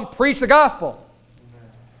is to go out and preach the gospel.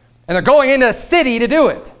 And they're going into a city to do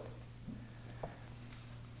it.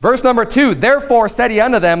 Verse number 2, therefore said he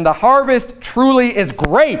unto them, the harvest truly is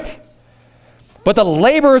great, but the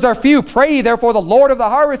laborers are few. Pray ye therefore the Lord of the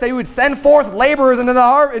harvest that he would send forth laborers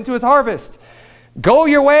into his harvest. Go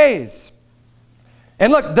your ways.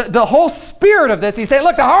 And look, the whole spirit of this, he's saying,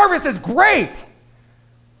 look, the harvest is great.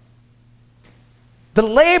 The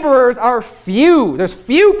laborers are few. There's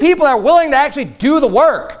few people that are willing to actually do the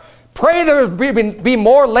work. Pray there be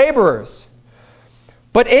more laborers.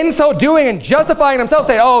 But in so doing and justifying themselves,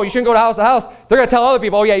 saying, oh, you shouldn't go to house, they're going to tell other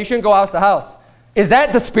people, oh yeah, you shouldn't go house to house. Is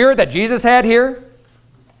that the spirit that Jesus had here?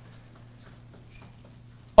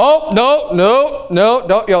 Oh,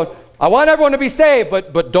 no. I want everyone to be saved,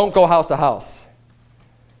 but don't go house to house.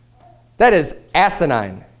 That is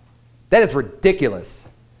asinine. That is ridiculous.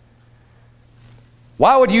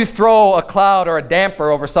 Why would you throw a cloud or a damper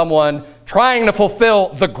over someone trying to fulfill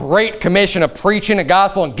the great commission of preaching the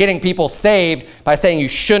gospel and getting people saved by saying you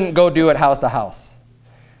shouldn't go do it house to house?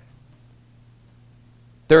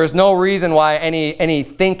 There is no reason why any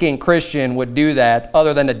thinking Christian would do that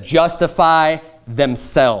other than to justify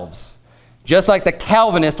themselves. Just like the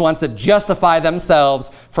Calvinist wants to justify themselves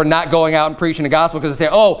for not going out and preaching the gospel because they say,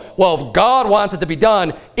 oh, well, if God wants it to be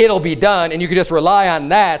done, it'll be done. And you can just rely on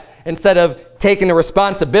that instead of taking the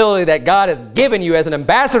responsibility that God has given you as an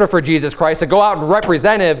ambassador for Jesus Christ to go out and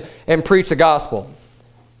represent Him and preach the gospel.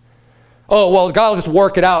 Oh, well, God will just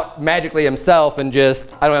work it out magically Himself and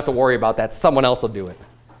just, I don't have to worry about that. Someone else will do it.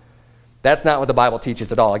 That's not what the Bible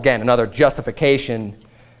teaches at all. Again, another justification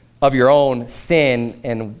of your own sin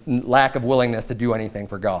and lack of willingness to do anything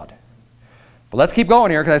for God. But let's keep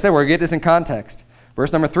going here because I said we're going to get this in context.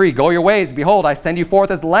 Verse number 3, go your ways. Behold, I send you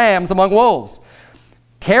forth as lambs among wolves.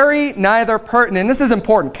 Carry neither and this is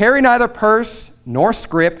important, carry neither purse, nor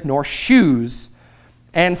scrip, nor shoes,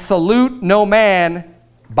 and salute no man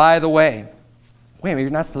by the way. Wait a minute,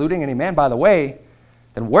 you're not saluting any man by the way?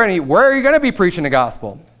 Then where are you going to be preaching the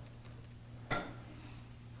gospel?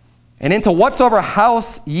 And into whatsoever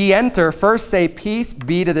house ye enter, first say, peace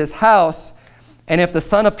be to this house. And if the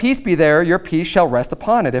Son of Peace be there, your peace shall rest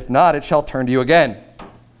upon it. If not, it shall turn to you again.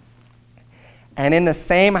 And in the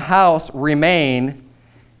same house remain,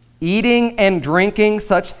 eating and drinking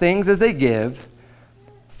such things as they give.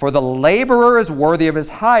 For the laborer is worthy of his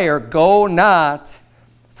hire. Go not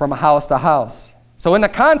from house to house. So in the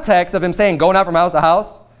context of him saying, go not from house to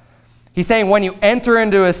house, he's saying when you enter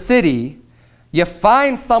into a city, you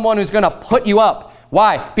find someone who's going to put you up.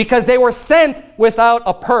 Why? Because they were sent without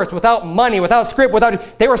a purse, without money, without script,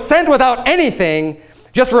 they were sent without anything,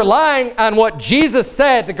 just relying on what Jesus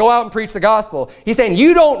said to go out and preach the gospel. He's saying,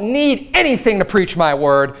 you don't need anything to preach my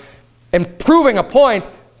word. And proving a point,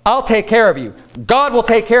 I'll take care of you. God will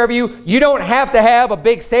take care of you. You don't have to have a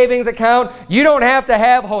big savings account. You don't have to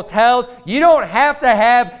have hotels. You don't have to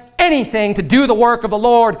have anything to do the work of the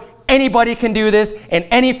Lord. Anybody can do this in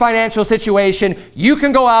any financial situation. You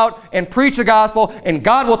can go out and preach the gospel and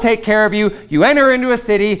God will take care of you. You enter into a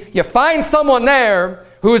city, you find someone there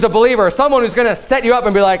who's a believer, someone who's going to set you up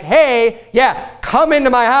and be like, hey, yeah, come into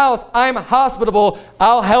my house. I'm hospitable.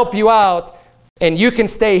 I'll help you out and you can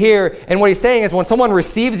stay here. And what he's saying is when someone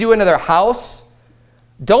receives you into their house,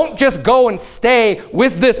 don't just go and stay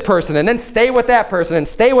with this person and then stay with that person and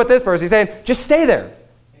stay with this person. He's saying, just stay there.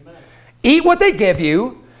 Amen. Eat what they give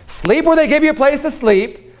you. Sleep where they give you a place to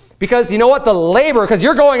sleep, because you know what? The labor, because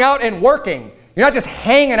you're going out and working. You're not just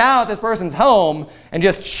hanging out at this person's home and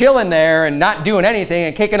just chilling there and not doing anything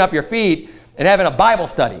and kicking up your feet and having a Bible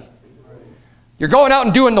study. You're going out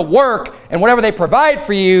and doing the work, and whatever they provide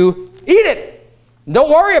for you, eat it. Don't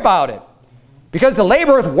worry about it, because the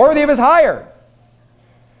laborer is worthy of his hire.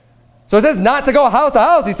 So it says not to go house to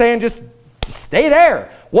house. He's saying just stay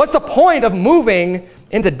there. What's the point of moving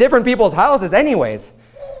into different people's houses anyways?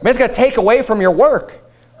 I mean, it's going to take away from your work.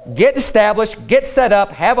 Get established, get set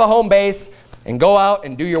up, have a home base, and go out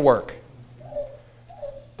and do your work.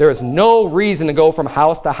 There is no reason to go from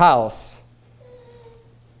house to house.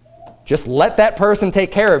 Just let that person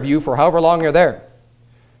take care of you for however long you're there.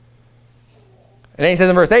 And then he says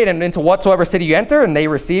in verse 8, and into whatsoever city you enter, and they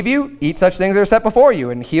receive you, eat such things that are set before you,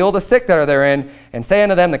 and heal the sick that are therein, and say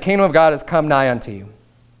unto them, the kingdom of God is come nigh unto you.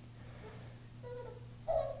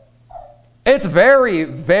 It's very,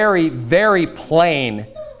 very, very plain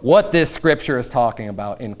what this scripture is talking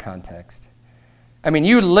about in context. I mean,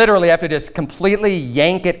 you literally have to just completely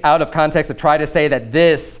yank it out of context to try to say that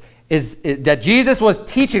that Jesus was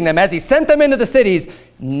teaching them as he sent them into the cities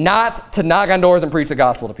not to knock on doors and preach the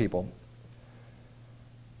gospel to people.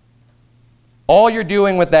 All you're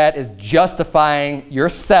doing with that is justifying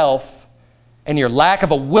yourself and your lack of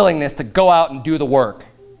a willingness to go out and do the work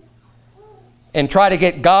and try to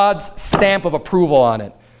get God's stamp of approval on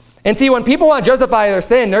it. And see, when people want to justify their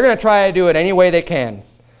sin, they're going to try to do it any way they can.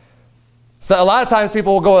 So a lot of times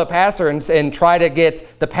people will go to the pastor and try to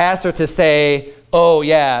get the pastor to say, oh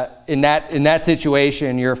yeah, in that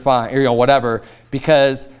situation you're fine, or, whatever,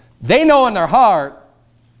 because they know in their heart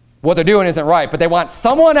what they're doing isn't right, but they want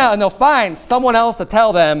someone else, and they'll find someone else to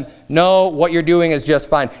tell them, no, what you're doing is just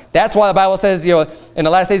fine. That's why the Bible says, in the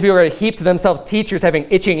last days people are going to heap to themselves teachers having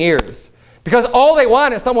itching ears. Because all they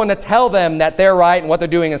want is someone to tell them that they're right and what they're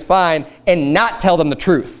doing is fine and not tell them the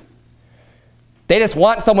truth. They just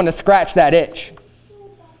want someone to scratch that itch.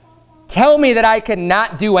 Tell me that I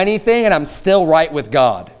cannot do anything and I'm still right with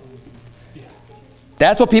God.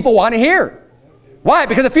 That's what people want to hear. Why?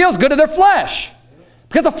 Because it feels good to their flesh.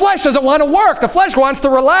 Because the flesh doesn't want to work. The flesh wants to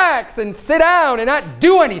relax and sit down and not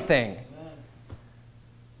do anything.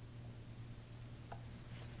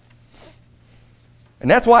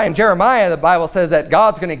 And that's why in Jeremiah, the Bible says that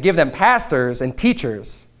God's going to give them pastors and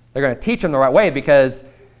teachers. They're going to teach them the right way because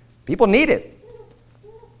people need it.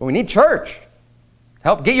 We need church.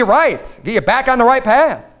 Help get you right. Get you back on the right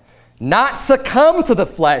path. Not succumb to the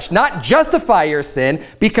flesh. Not justify your sin.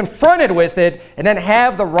 Be confronted with it. And then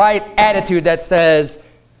have the right attitude that says,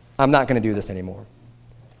 I'm not going to do this anymore.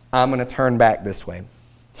 I'm going to turn back this way.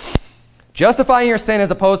 Justifying your sin as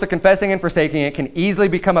opposed to confessing and forsaking it can easily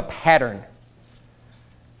become a pattern.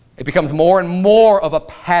 It becomes more and more of a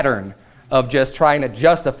pattern of just trying to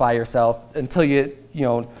justify yourself until you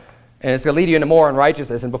know, and it's going to lead you into more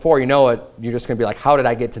unrighteousness. And before you know it, you're just going to be like, how did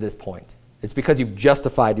I get to this point? It's because you've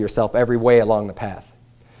justified yourself every way along the path.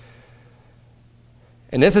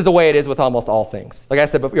 And this is the way it is with almost all things. Like I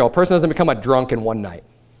said, a person doesn't become a drunk in one night.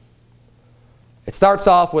 It starts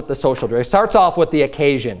off with the social drink. It starts off with the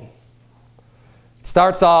occasion. It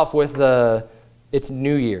starts off with it's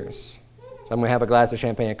New Year's. So I'm going to have a glass of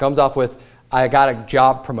champagne. It comes off with, I got a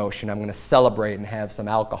job promotion. I'm going to celebrate and have some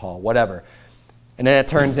alcohol, whatever. And then it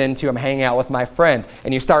turns into, I'm hanging out with my friends.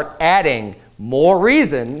 And you start adding more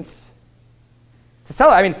reasons to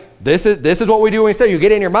celebrate. I mean, this is what we do when we say, you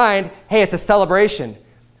get in your mind, hey, it's a celebration.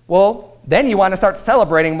 Well, then you want to start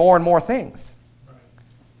celebrating more and more things.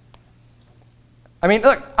 I mean,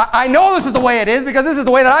 look, I know this is the way it is because this is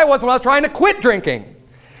the way that I was when I was trying to quit drinking.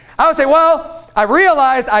 I would say, well, I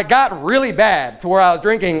realized I got really bad to where I was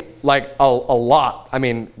drinking like a lot. I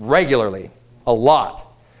mean, regularly, a lot.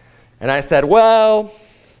 And I said, well,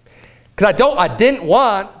 because I didn't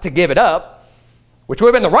want to give it up, which would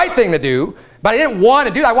have been the right thing to do, but I didn't want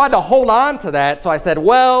to do that. I wanted to hold on to that. So I said,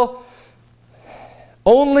 well,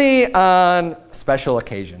 only on special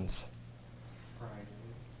occasions.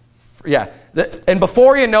 Yeah. And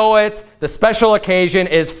before you know it, the special occasion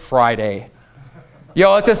is Friday.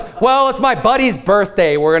 It's just, well, it's my buddy's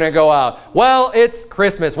birthday. We're going to go out. Well, it's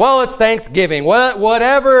Christmas. Well, it's Thanksgiving.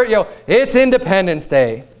 Whatever, it's Independence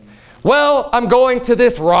Day. Well, I'm going to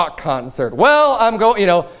this rock concert. Well, I'm going,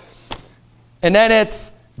 and then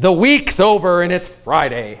it's the week's over and it's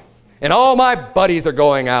Friday. And all my buddies are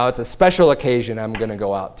going out. It's a special occasion I'm going to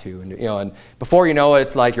go out to. And, and before you know it,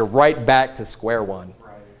 it's like you're right back to square one.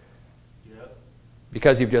 Right. Yep.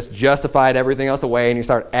 Because you've just justified everything else away and you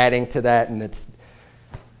start adding to that and it's,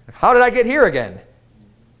 how did I get here again?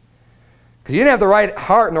 Because you didn't have the right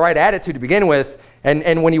heart and the right attitude to begin with.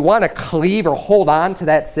 And when you want to cleave or hold on to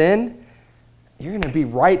that sin, you're going to be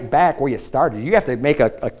right back where you started. You have to make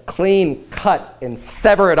a clean cut and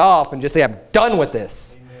sever it off and just say, I'm done with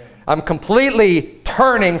this. Amen. I'm completely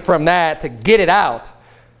turning from that to get it out.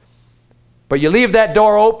 But you leave that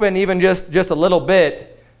door open even just a little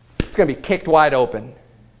bit, it's going to be kicked wide open.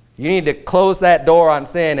 You need to close that door on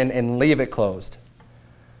sin and leave it closed.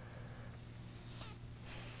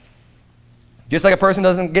 Just like a person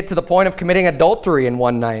doesn't get to the point of committing adultery in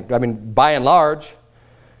one night. I mean, by and large, it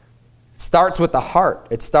starts with the heart.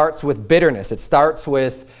 It starts with bitterness. It starts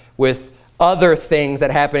with other things that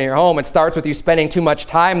happen in your home. It starts with you spending too much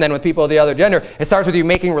time then with people of the other gender. It starts with you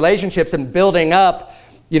making relationships and building up,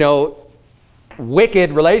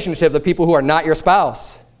 wicked relationships with people who are not your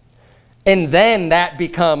spouse. And then that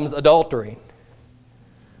becomes adultery.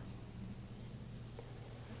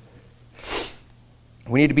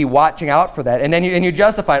 We need to be watching out for that. And then you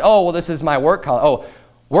justify it. Oh, well, this is my work call. Oh,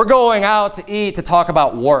 we're going out to eat to talk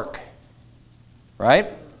about work. Right?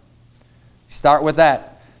 Start with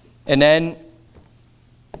that. And then,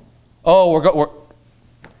 oh,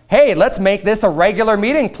 hey, let's make this a regular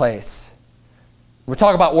meeting place. We're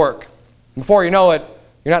talking about work. Before you know it,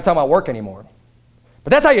 you're not talking about work anymore.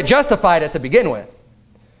 But that's how you justified it to begin with.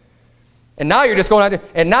 And now you're just going out,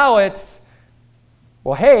 and now it's,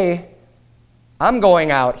 well, hey, I'm going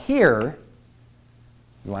out here.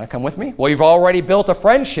 You want to come with me? Well, you've already built a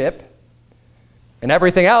friendship and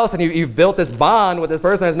everything else, and you've built this bond with this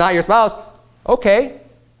person that's not your spouse. Okay.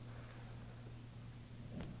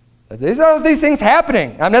 These are these things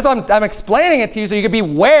happening. That's why I'm explaining it to you so you can be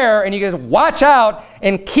aware and you can just watch out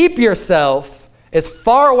and keep yourself as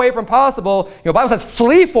far away from possible. The Bible says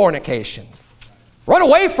flee fornication. Run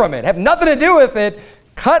away from it. Have nothing to do with it.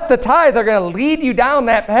 Cut the ties that are going to lead you down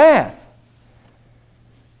that path.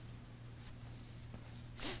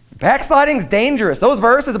 Backsliding is dangerous. Those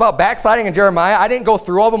verses about backsliding in Jeremiah, I didn't go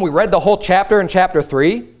through all of them. We read the whole chapter in chapter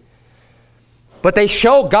 3. But they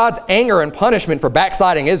show God's anger and punishment for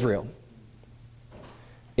backsliding Israel.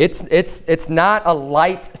 It's not a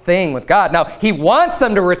light thing with God. Now, he wants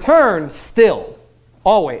them to return still,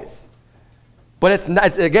 always. But it's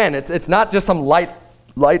not, again, it's not just some light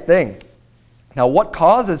thing. Now, what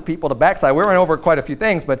causes people to backslide? We went over quite a few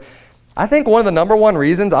things, but I think one of the number one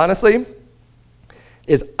reasons, honestly,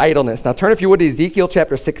 is idleness. Now, turn, if you would, to Ezekiel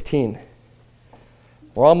chapter 16.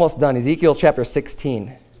 We're almost done. Ezekiel chapter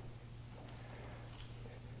 16.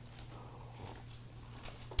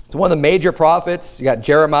 It's one of the major prophets. You got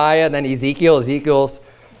Jeremiah and then Ezekiel. You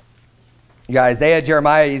got Isaiah,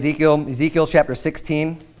 Jeremiah, Ezekiel. Ezekiel chapter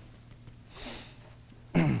 16.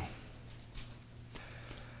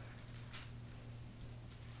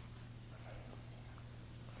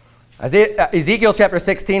 Ezekiel chapter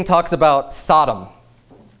 16 talks about Sodom.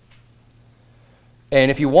 And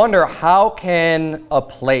if you wonder, how can a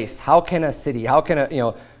place, how can a city, how can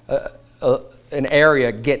an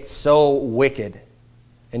area get so wicked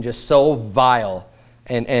and just so vile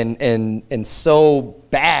and so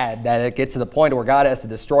bad that it gets to the point where God has to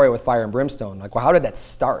destroy it with fire and brimstone? Like, well, how did that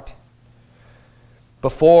start?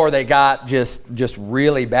 Before they got just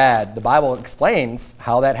really bad, the Bible explains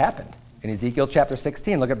how that happened. In Ezekiel chapter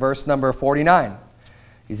 16, look at verse number 49.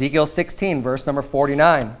 Ezekiel 16, verse number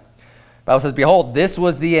 49. The Bible says, "Behold, this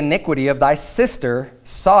was the iniquity of thy sister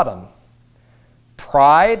Sodom.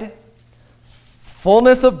 Pride,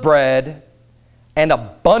 fullness of bread, and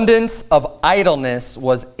abundance of idleness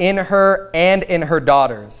was in her and in her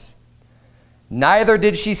daughters. Neither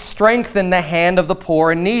did she strengthen the hand of the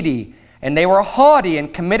poor and needy, and they were haughty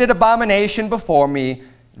and committed abomination before me.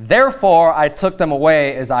 Therefore I took them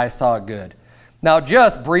away as I saw good." Now,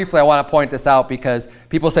 just briefly, I want to point this out because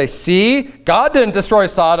people say, see, God didn't destroy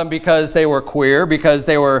Sodom because they were queer, because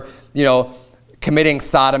they were, committing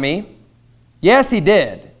sodomy. Yes, he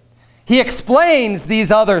did. He explains these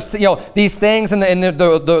other, these things and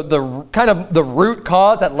the kind of the root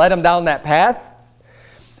cause that led them down that path.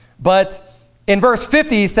 But in verse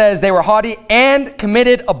 50, he says they were haughty and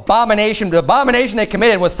committed abomination. The abomination they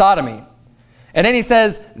committed was sodomy. And then he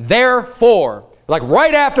says, therefore, like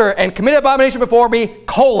right after, and committed abomination before me,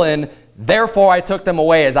 therefore I took them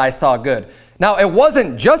away as I saw good. Now, it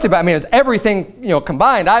wasn't just about, it was everything,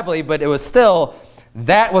 combined, I believe, but it was still,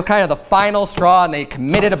 that was kind of the final straw, and they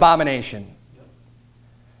committed abomination.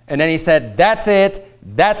 And then he said, that's it,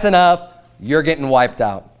 that's enough, you're getting wiped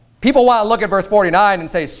out. People want to look at verse 49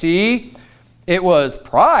 and say, see, it was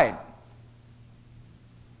pride.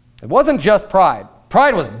 It wasn't just pride.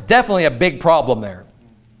 Pride was definitely a big problem there.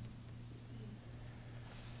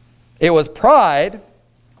 It was pride,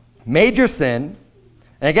 major sin.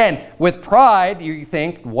 And again, with pride, you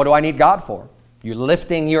think, what do I need God for? You're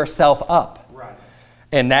lifting yourself up. Right.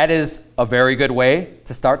 And that is a very good way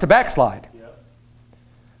to start to backslide. Yep.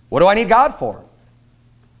 What do I need God for?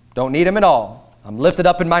 Don't need him at all. I'm lifted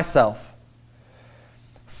up in myself.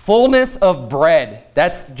 Fullness of bread.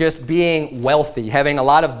 That's just being wealthy, having a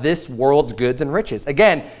lot of this world's goods and riches.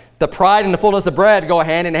 Again, the pride and the fullness of bread go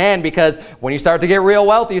hand in hand, because when you start to get real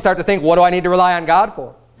wealthy, you start to think, what do I need to rely on God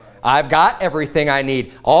for? Right. I've got everything I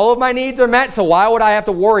need. All of my needs are met, so why would I have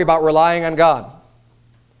to worry about relying on God?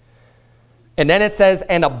 And then it says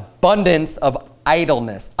an abundance of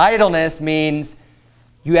idleness. Idleness means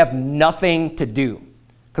you have nothing to do.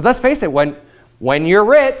 Because let's face it, when you're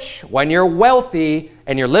rich, when you're wealthy,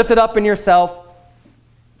 and you're lifted up in yourself,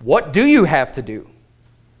 what do you have to do?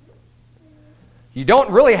 You don't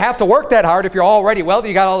really have to work that hard if you're already wealthy.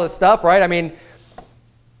 You got all this stuff, right? I mean,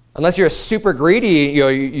 unless you're super greedy,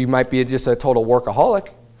 you might be just a total workaholic.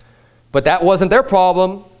 But that wasn't their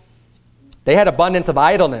problem. They had abundance of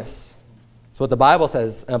idleness. That's what the Bible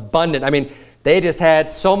says, abundant. I mean, they just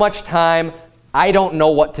had so much time, I don't know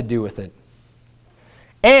what to do with it.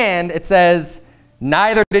 And it says,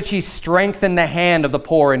 neither did she strengthen the hand of the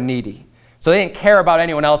poor and needy. So they didn't care about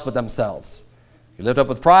anyone else but themselves. You lived up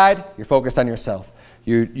with pride, you're focused on yourself.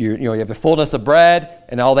 You have the fullness of bread,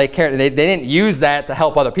 and all they cared. They didn't use that to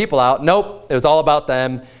help other people out. Nope, it was all about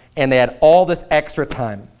them, and they had all this extra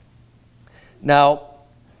time. Now,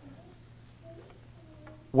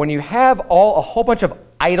 when you have a whole bunch of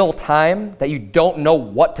idle time that you don't know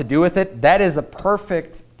what to do with it, that is a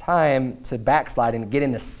perfect time to backslide and get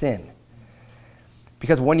into sin.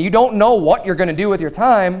 Because when you don't know what you're going to do with your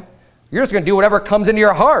time, you're just going to do whatever comes into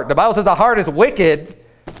your heart. The Bible says the heart is wicked.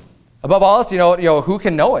 Above all else, who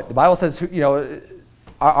can know it? The Bible says,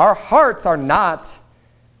 our hearts are not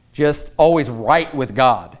just always right with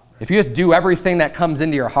God. If you just do everything that comes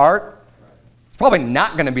into your heart, it's probably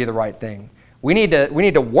not going to be the right thing. We need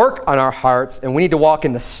to work on our hearts, and we need to walk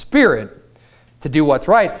in the Spirit to do what's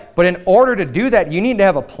right. But in order to do that, you need to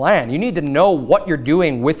have a plan. You need to know what you're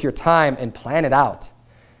doing with your time and plan it out.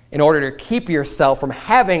 in order to keep yourself from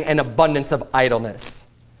having an abundance of idleness.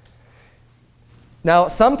 Now,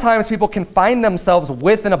 sometimes people can find themselves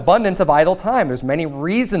with an abundance of idle time. There's many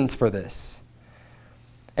reasons for this.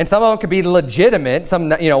 And some of them could be legitimate, some,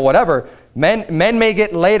 whatever. Men may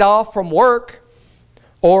get laid off from work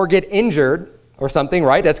or get injured or something,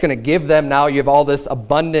 right? That's going to give them, now you have all this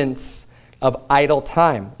abundance of idle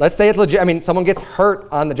time. Let's say it's legit. Someone gets hurt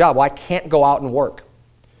on the job. Well, I can't go out and work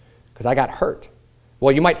because I got hurt.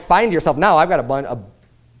 Well, you might find yourself, now I've got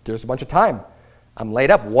there's a bunch of time. I'm laid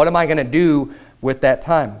up. What am I going to do with that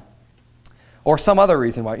time? Or some other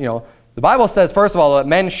reason why, the Bible says, first of all, that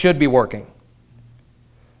men should be working.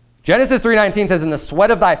 Genesis 3:19 says, in the sweat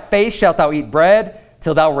of thy face shalt thou eat bread,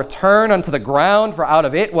 till thou return unto the ground, for out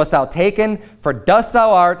of it wast thou taken, for dust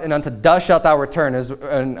thou art, and unto dust shalt thou return.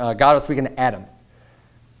 And God was speaking to Adam.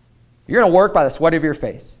 You're going to work by the sweat of your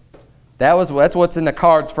face. That's what's in the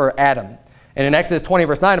cards for Adam. And in Exodus 20,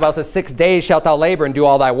 verse 9, the Bible says, 6 days shalt thou labor and do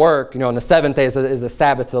all thy work. And the seventh day is the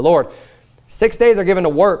Sabbath to the Lord. 6 days are given to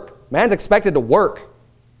work. Man's expected to work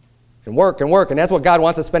and work and work. And that's what God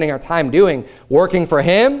wants us spending our time doing. Working for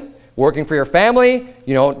him, working for your family,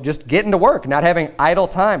 just getting to work, not having idle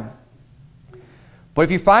time. But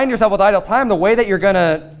if you find yourself with idle time, the way that you're going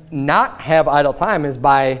to not have idle time is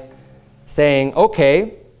by saying,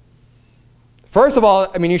 okay, first of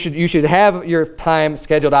all, you should have your time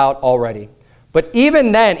scheduled out already. But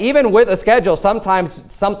even then, even with a schedule, sometimes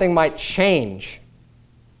something might change.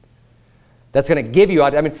 That's going to give you,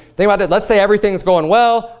 think about it. Let's say everything's going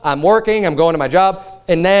well. I'm working. I'm going to my job.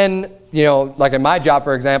 And then, like in my job,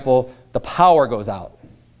 for example, the power goes out.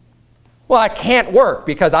 Well, I can't work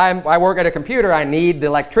because I work at a computer. I need the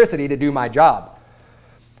electricity to do my job.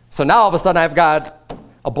 So now all of a sudden I've got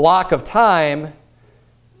a block of time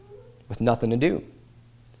with nothing to do.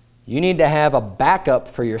 You need to have a backup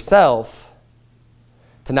for yourself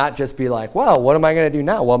to not just be like, well, what am I going to do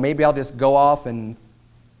now? Well, maybe I'll just go off and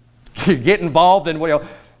get involved in,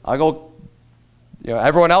 I'll go,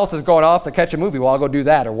 everyone else is going off to catch a movie. Well, I'll go do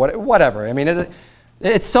that or whatever.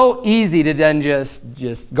 It's so easy to then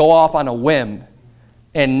just go off on a whim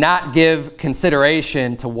and not give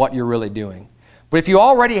consideration to what you're really doing. But if you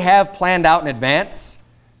already have planned out in advance,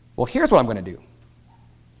 well, here's what I'm going to do.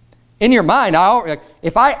 In your mind,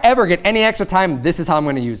 if I ever get any extra time, this is how I'm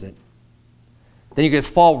going to use it. Then you can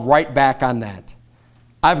just fall right back on that.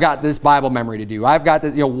 I've got this Bible memory to do. I've got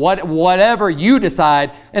this, whatever you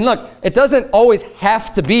decide. And look, it doesn't always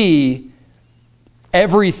have to be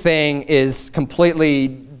everything is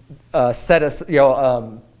completely set as,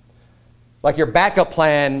 like your backup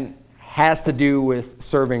plan has to do with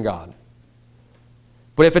serving God.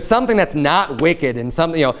 But if it's something that's not wicked and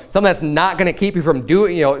something that's not going to keep you from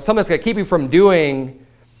doing, something that's going to keep you from doing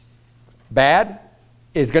bad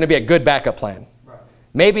is going to be a good backup plan. Right.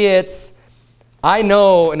 Maybe it's, I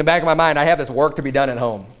know in the back of my mind, I have this work to be done at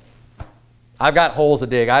home. I've got holes to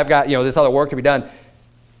dig. I've got, this other work to be done.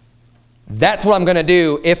 That's what I'm going to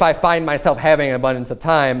do if I find myself having an abundance of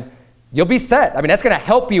time. You'll be set. That's going to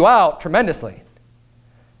help you out tremendously.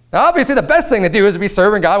 Now, obviously, the best thing to do is to be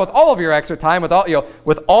serving God with all of your extra time,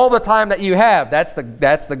 with all the time that you have. That's the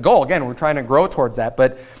goal. Again, we're trying to grow towards that.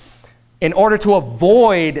 But in order to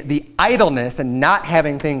avoid the idleness and not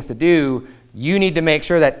having things to do, you need to make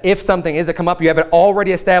sure that if something is to come up, you have it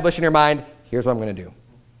already established in your mind, here's what I'm going to do.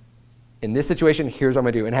 In this situation, here's what I'm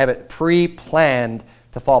going to do. And have it pre-planned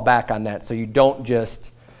to fall back on that so you don't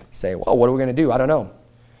just say, well, what are we going to do? I don't know.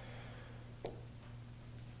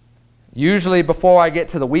 Usually before I get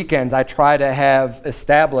to the weekends, I try to have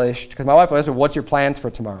established, because my wife will ask me, what's your plans for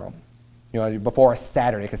tomorrow? Before a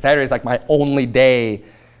Saturday, because Saturday is like my only day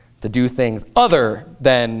to do things other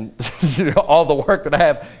than all the work that I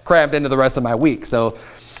have crammed into the rest of my week. So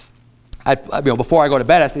before I go to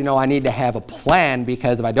bed, I say, I need to have a plan,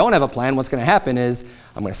 because if I don't have a plan, what's going to happen is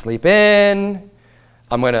I'm going to sleep in,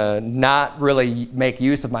 I'm going to not really make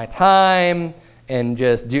use of my time, and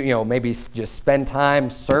just do, maybe just spend time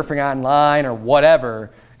surfing online or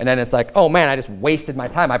whatever. And then it's like, oh man, I just wasted my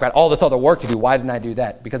time. I've got all this other work to do. Why didn't I do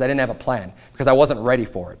that? Because I didn't have a plan, because I wasn't ready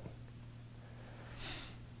for it.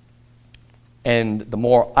 And the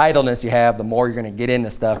more idleness you have, the more you're going to get into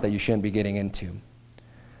stuff that you shouldn't be getting into.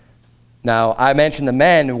 Now, I mentioned the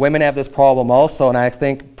men. Women have this problem also, and I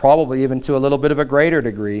think probably even to a little bit of a greater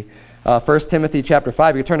degree. 1 Timothy chapter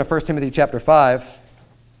 5. You can turn to 1 Timothy chapter 5.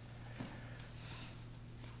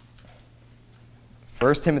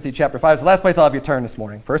 1 Timothy chapter 5. It's the last place I'll have you turn this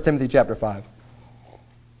morning. 1 Timothy chapter 5.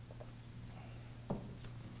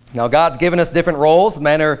 Now, God's given us different roles.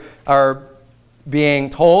 Men are being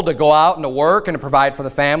told to go out and to work and to provide for the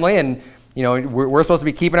family. And, we're supposed to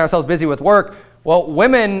be keeping ourselves busy with work. Well,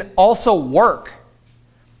 women also work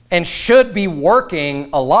and should be working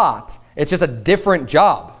a lot. It's just a different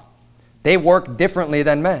job. They work differently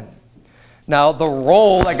than men. Now, the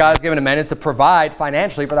role that God has given to men is to provide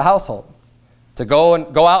financially for the household, to go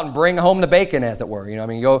out and bring home the bacon, as it were. You know, I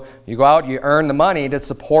mean, you go out, you earn the money to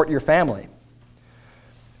support your family,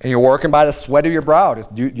 and you're working by the sweat of your brow.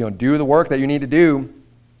 Just do the work that you need to do,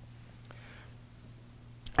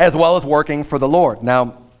 as well as working for the Lord.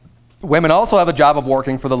 Now, women also have a job of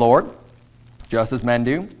working for the Lord, just as men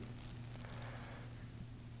do.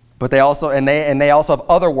 But they also have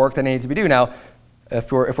other work that needs to be done. Now,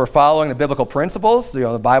 if we're following the biblical principles,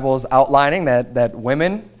 the Bible is outlining that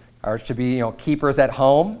women are to be keepers at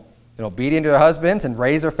home, obedient to their husbands and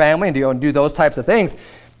raise their family and do those types of things.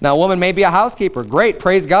 Now, a woman may be a housekeeper. Great,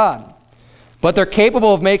 praise God. But they're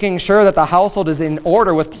capable of making sure that the household is in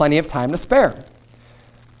order with plenty of time to spare.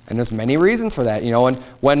 And there's many reasons for that. And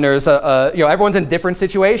when there's everyone's in different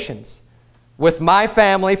situations. With my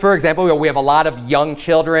family, for example, we have a lot of young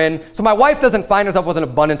children. So my wife doesn't find herself with an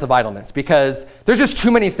abundance of idleness because there's just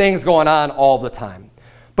too many things going on all the time.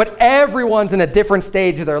 But everyone's in a different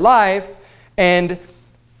stage of their life. And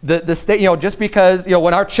the state, just because,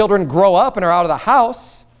 when our children grow up and are out of the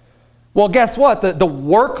house, well, guess what? The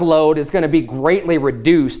workload is going to be greatly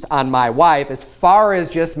reduced on my wife as far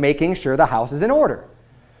as just making sure the house is in order.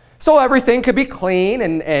 So everything could be clean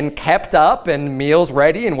and kept up and meals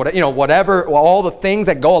ready and whatever, all the things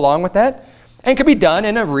that go along with that, and could be done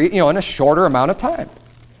in a shorter amount of time.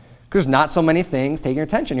 Because not so many things taking your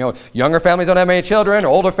attention. Younger families don't have many children, or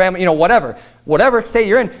older family, whatever state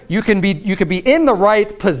you're in, you could be in the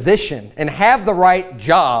right position and have the right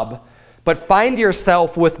job, but find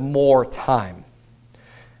yourself with more time.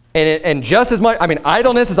 And just as much,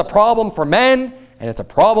 idleness is a problem for men and it's a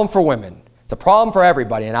problem for women. It's a problem for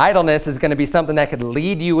everybody, and idleness is going to be something that could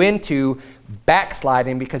lead you into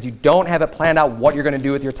backsliding because you don't have it planned out what you're going to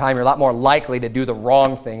do with your time. You're a lot more likely to do the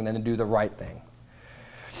wrong thing than to do the right thing.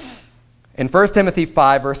 In 1 Timothy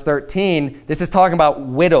 5, verse 13, this is talking about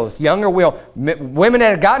widows, younger women that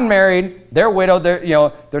have gotten married, they're widowed,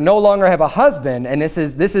 they no longer have a husband, and this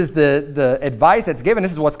is the advice that's given.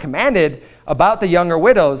 This is what's commanded about the younger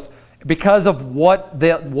widows because of what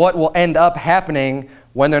will end up happening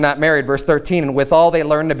when they're not married. Verse 13, and withal they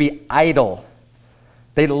learn to be idle.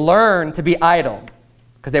 They learn to be idle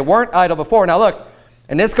because they weren't idle before. Now look,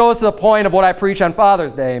 and this goes to the point of what I preach on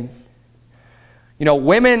Father's Day.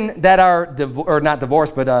 Women that are, not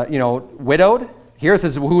divorced, but widowed,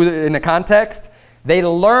 here's who in the context, they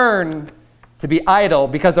learn to be idle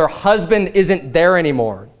because their husband isn't there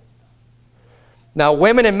anymore. Now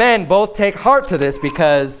women and men both take heart to this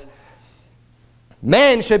because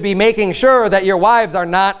men should be making sure that your wives are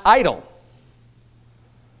not idle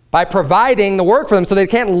by providing the work for them so they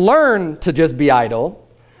can't learn to just be idle.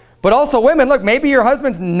 But also women, look, maybe your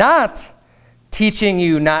husband's not teaching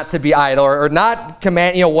you not to be idle or not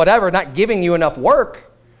not giving you enough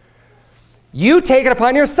work. You take it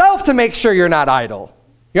upon yourself to make sure you're not idle.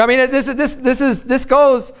 This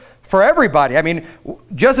goes for everybody.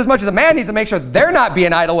 Just as much as a man needs to make sure they're not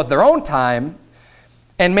being idle with their own time,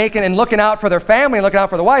 and looking out for their family and looking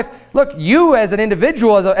out for the wife. Look, you as an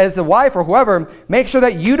individual, as the wife or whoever, make sure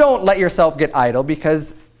that you don't let yourself get idle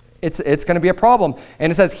because it's going to be a problem.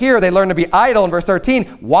 And it says here, they learn to be idle in verse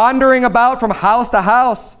 13, wandering about from house to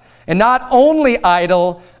house, and not only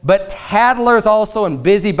idle, but tattlers also and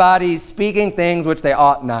busybodies, speaking things which they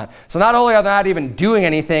ought not. So not only are they not even doing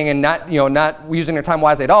anything and not using their time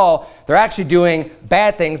wisely at all, they're actually doing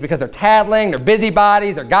bad things because they're tattling, they're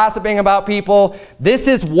busybodies, they're gossiping about people. This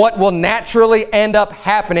is what will naturally end up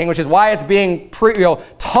happening, which is why it's being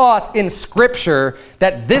taught in Scripture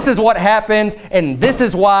that this is what happens, and this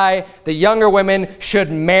is why the younger women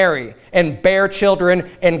should marry and bear children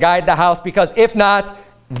and guide the house, because if not,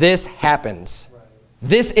 this happens.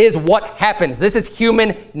 This is what happens. This is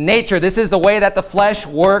human nature. This is the way that the flesh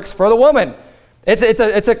works for the woman.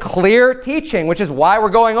 It's a clear teaching, which is why we're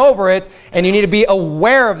going over it, and you need to be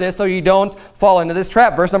aware of this so you don't fall into this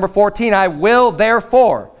trap. Verse number 14, I will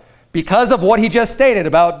therefore, because of what he just stated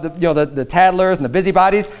about the tattlers and the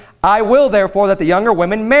busybodies, I will therefore that the younger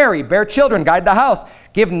women marry, bear children, guide the house,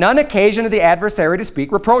 give none occasion to the adversary to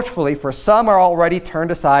speak reproachfully, for some are already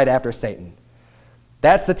turned aside after Satan.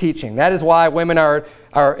 That's the teaching. That is why women are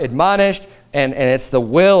admonished, and it's the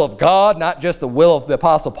will of God, not just the will of the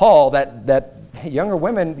Apostle Paul, that younger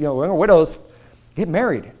women, younger widows, get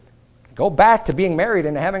married. Go back to being married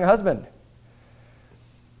and having a husband.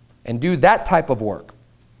 And do that type of work.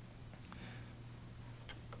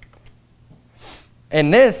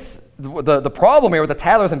 And the problem here with the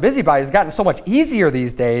tattlers and busybodies has gotten so much easier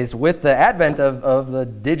these days with the advent of the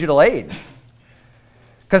digital age.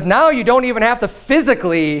 Because now you don't even have to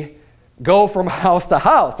physically go from house to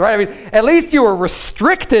house, right? I mean, at least you were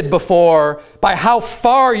restricted before by how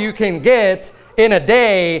far you can get in a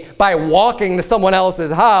day by walking to someone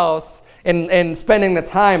else's house and spending the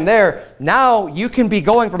time there. Now you can be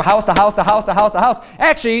going from house to house to house to house to house.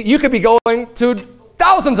 Actually, you could be going to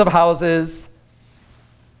thousands of houses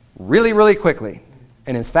really, really quickly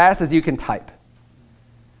and as fast as you can type.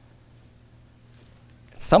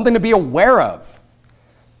 It's something to be aware of.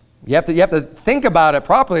 You have to think about it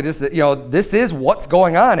properly. Just, this is what's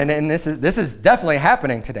going on, and this is definitely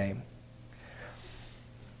happening today.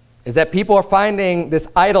 Is that people are finding this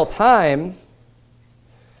idle time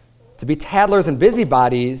to be tattlers and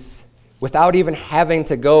busybodies without even having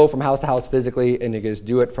to go from house to house physically, and you just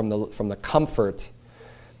do it from the comfort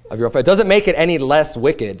of your. It doesn't make it any less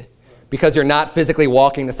wicked because you're not physically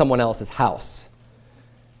walking to someone else's house,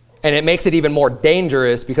 and it makes it even more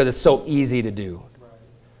dangerous because it's so easy to do.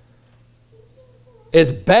 It's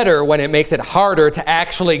better when it makes it harder to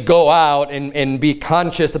actually go out and be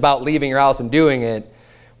conscious about leaving your house and doing it.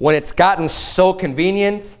 When it's gotten so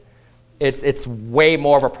convenient, it's way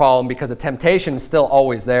more of a problem because the temptation is still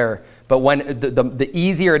always there. But when the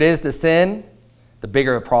easier it is to sin, the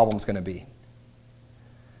bigger the problem's going to be.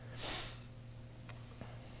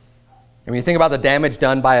 And when you think about the damage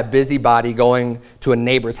done by a busybody going to a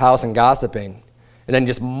neighbor's house and gossiping, and then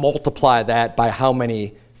just multiply that by how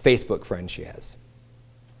many Facebook friends she has.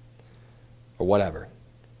 Or whatever.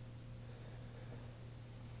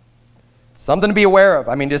 Something to be aware of.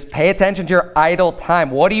 I mean, just pay attention to your idle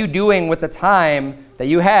time. What are you doing with the time that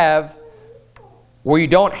you have where you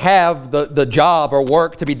don't have the job or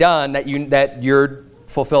work to be done that you're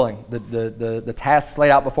fulfilling, the tasks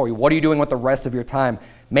laid out before you? What are you doing with the rest of your time?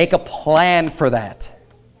 Make a plan for that.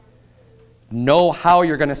 Know how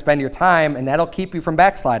you're going to spend your time, and that'll keep you from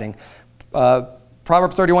backsliding.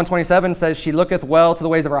 Proverbs 31:27 says, she looketh well to the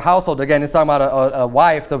ways of her household. Again, it's talking about a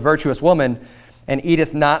wife, the virtuous woman, and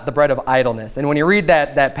eateth not the bread of idleness. And when you read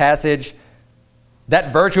that passage,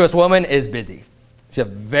 that virtuous woman is busy. She's a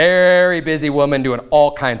very busy woman doing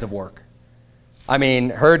all kinds of work. I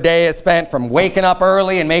mean, her day is spent from waking up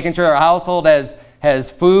early and making sure her household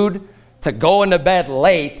has food to going to bed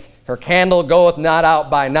late. Her candle goeth not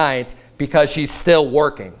out by night because she's still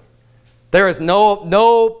working. There is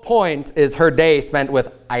no point is her day spent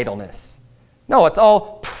with idleness. No, it's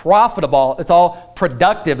all profitable. It's all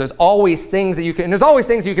productive. There's always things that you can, and there's always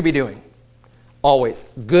things you could be doing. Always.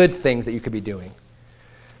 Good things that you could be doing.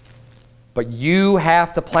 But you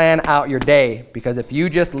have to plan out your day, because if you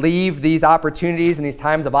just leave these opportunities and these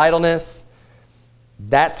times of idleness,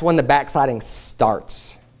 that's when the backsliding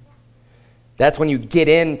starts. That's when you get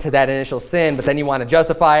into that initial sin, but then you want to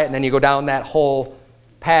justify it, and then you go down that whole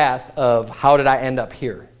path of how did I end up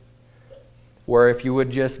here? Where if you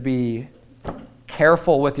would just be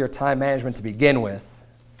careful with your time management to begin with,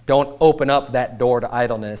 don't open up that door to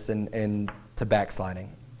idleness and to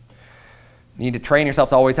backsliding. You need to train yourself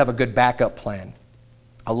to always have a good backup plan,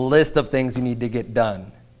 a list of things you need to get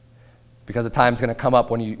done, because the time's going to come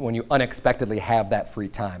up when you unexpectedly have that free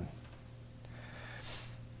time.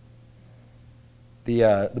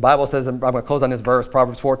 The Bible says, I'm going to close on this verse,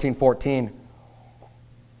 Proverbs 14:14.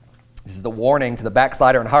 This is the warning to the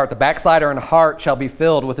backslider in heart. The backslider in heart shall be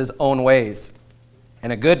filled with his own ways,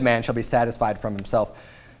 and a good man shall be satisfied from himself.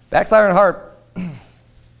 Backslider in heart,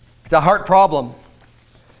 it's a heart problem.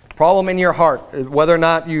 Problem in your heart. Whether or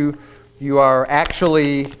not you are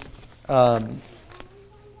actually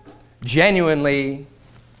genuinely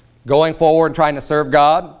going forward and trying to serve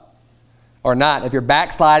God or not. If you're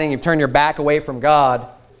backsliding, you've turned your back away from God,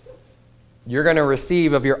 you're going to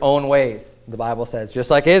receive of your own ways, the Bible says. Just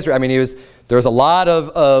like Israel. I mean, there was a lot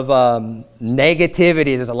of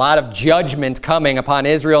negativity. There's a lot of judgment coming upon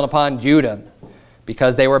Israel and upon Judah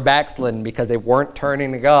because they were backslidden, because they weren't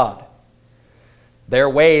turning to God. Their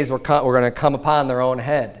ways were going to come upon their own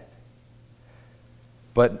head.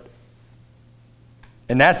 And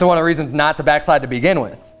that's one of the reasons not to backslide to begin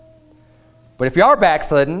with. But if you are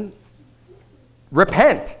backslidden,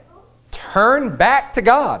 repent. Turn back to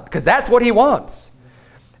God, because that's what he wants.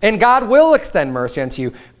 And God will extend mercy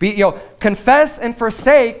unto you. Confess and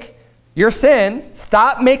forsake your sins.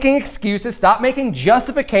 Stop making excuses. Stop making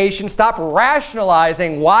justifications. Stop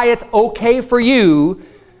rationalizing why it's okay for you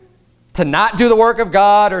to not do the work of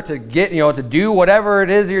God, or to to do whatever it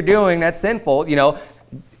is you're doing that's sinful.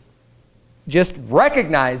 Just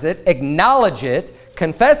recognize it, acknowledge it,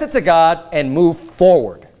 confess it to God, and move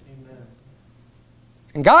forward.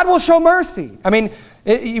 And God will show mercy. I mean,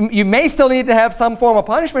 you may still need to have some form of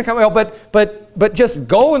punishment coming out, but just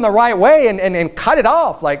go in the right way and cut it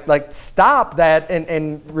off. Like stop that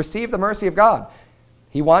and receive the mercy of God.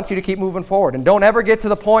 He wants you to keep moving forward. And don't ever get to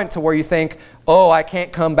the point to where you think, oh, I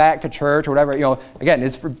can't come back to church or whatever. You know, again,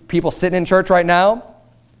 it's for people sitting in church right now.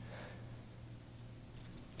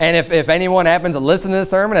 And if anyone happens to listen to this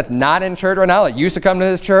sermon that's not in church right now, that used to come to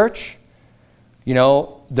this church, you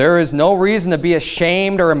know, there is no reason to be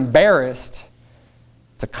ashamed or embarrassed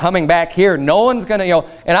to coming back here. No one's going to, you know,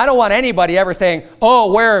 and I don't want anybody ever saying,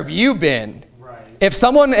 oh, where have you been? Right. If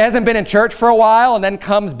someone hasn't been in church for a while and then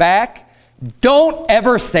comes back, don't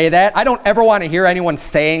ever say that. I don't ever want to hear anyone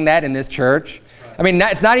saying that in this church. Right. I mean,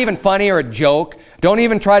 it's not even funny or a joke. Don't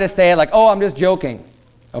even try to say it like, oh, I'm just joking.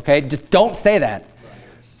 Okay? Just don't say that. Right.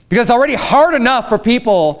 Because it's already hard enough for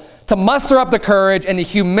people to muster up the courage and the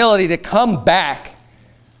humility to come back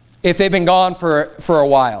if they've been gone for a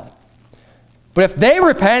while. But if they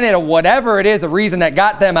repented of whatever it is, the reason that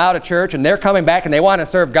got them out of church, and they're coming back and they want to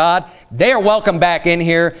serve God, they are welcome back in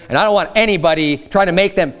here. And I don't want anybody trying to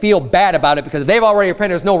make them feel bad about it, because if they've already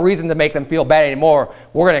repented, there's no reason to make them feel bad anymore.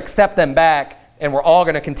 We're going to accept them back, and we're all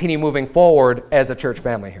going to continue moving forward as a church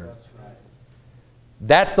family here.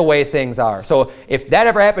 That's the way things are. So if that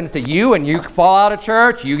ever happens to you and you fall out of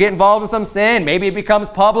church, you get involved in some sin, maybe it becomes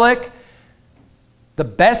public, the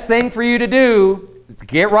best thing for you to do is to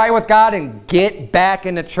get right with God and get back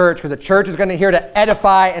into church, because the church is going to be here to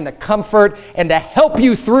edify and to comfort and to help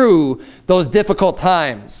you through those difficult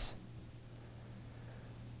times.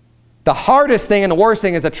 The hardest thing and the worst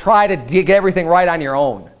thing is to try to get everything right on your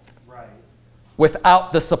own,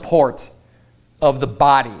 without the support of the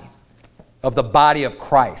body of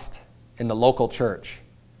Christ in the local church.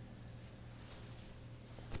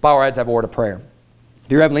 Let's bow our heads, have a word of prayer.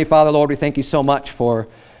 Dear Heavenly Father, Lord, we thank you so much for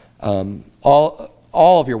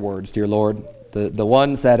all of your words, dear Lord, the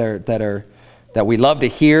ones that we love to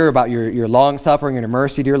hear about your long suffering and your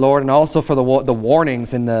mercy, dear Lord, and also for the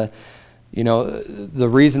warnings and the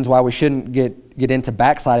reasons why we shouldn't get into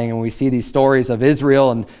backsliding. And we see these stories of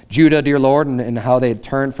Israel and Judah, dear Lord, and how they had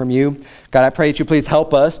turned from you. God, I pray that you please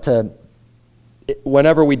help us to,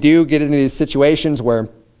 whenever we do get into these situations where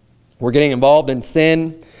we're getting involved in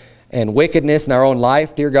sin and wickedness in our own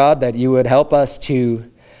life, dear God, that you would help us to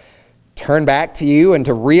turn back to you and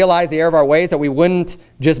to realize the error of our ways, that we wouldn't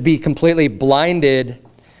just be completely blinded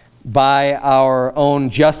by our own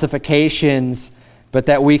justifications, but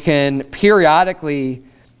that we can periodically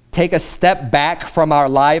take a step back from our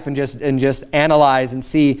life and just analyze and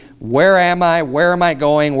see, where am I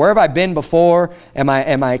going, where have I been before, am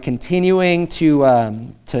I continuing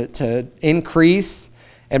to increase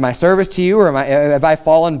in my service to you, or have I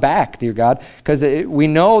fallen back, dear God? Because we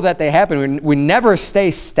know that they happen. We never stay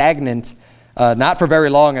stagnant, not for very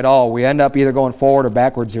long at all. We end up either going forward or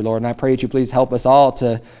backwards, dear Lord. And I pray that you please help us all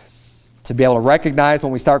to be able to recognize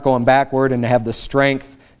when we start going backward and to have the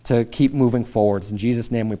strength to keep moving forwards. In Jesus'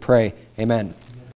 name we pray. Amen.